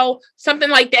how something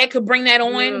like that could bring that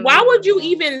on? Why would you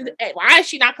even, why is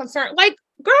she not concerned? Like,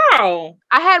 girl.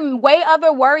 I had way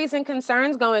other worries and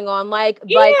concerns going on. Like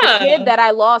the kid that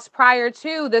I lost prior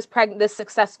to this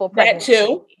successful pregnancy. That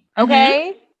too.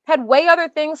 Okay. Had way other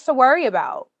things to worry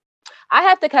about. I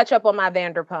have to catch up on my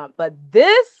Vanderpump, but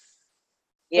this.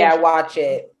 Yeah, watch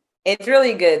it. It's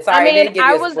really good. Sorry, I mean,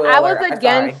 I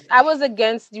was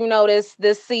against, you know,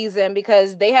 this season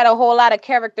because they had a whole lot of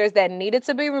characters that needed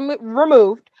to be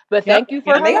removed. But thank you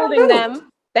for removing them.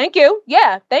 Thank you.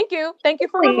 Yeah, thank you. Thank you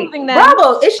for removing them.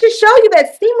 Bravo. It should show you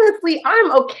that seamlessly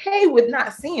I'm okay with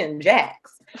not seeing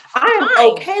Jax.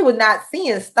 I'm okay with not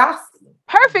seeing Stassi.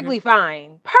 Perfectly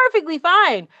fine. Perfectly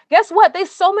fine. Guess what?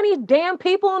 There's so many damn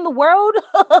people in the world.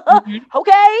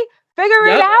 Okay? Figure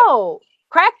it out.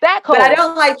 Crack that code. But I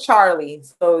don't like Charlie,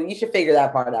 so you should figure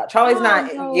that part out. Charlie's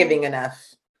not giving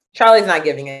enough. Charlie's not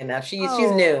giving enough. She's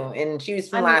new, and she was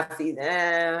from last season.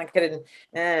 I couldn't.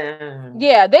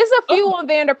 Yeah, there's a few on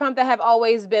Vanderpump that have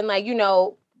always been like, you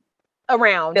know,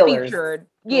 around, featured.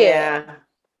 Yeah.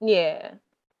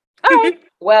 All right.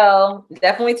 Well,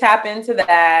 definitely tap into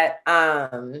that.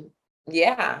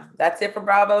 Yeah, that's it for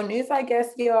Bravo News, I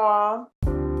guess, y'all.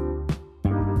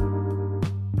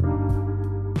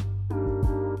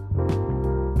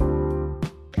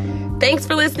 Thanks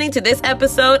for listening to this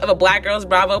episode of a Black Girls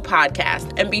Bravo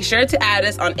podcast. And be sure to add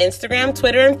us on Instagram,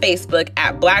 Twitter, and Facebook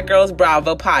at Black Girls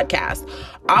Bravo Podcast.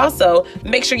 Also,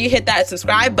 make sure you hit that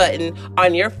subscribe button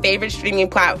on your favorite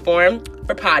streaming platform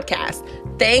for podcasts.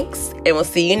 Thanks, and we'll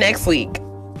see you next week.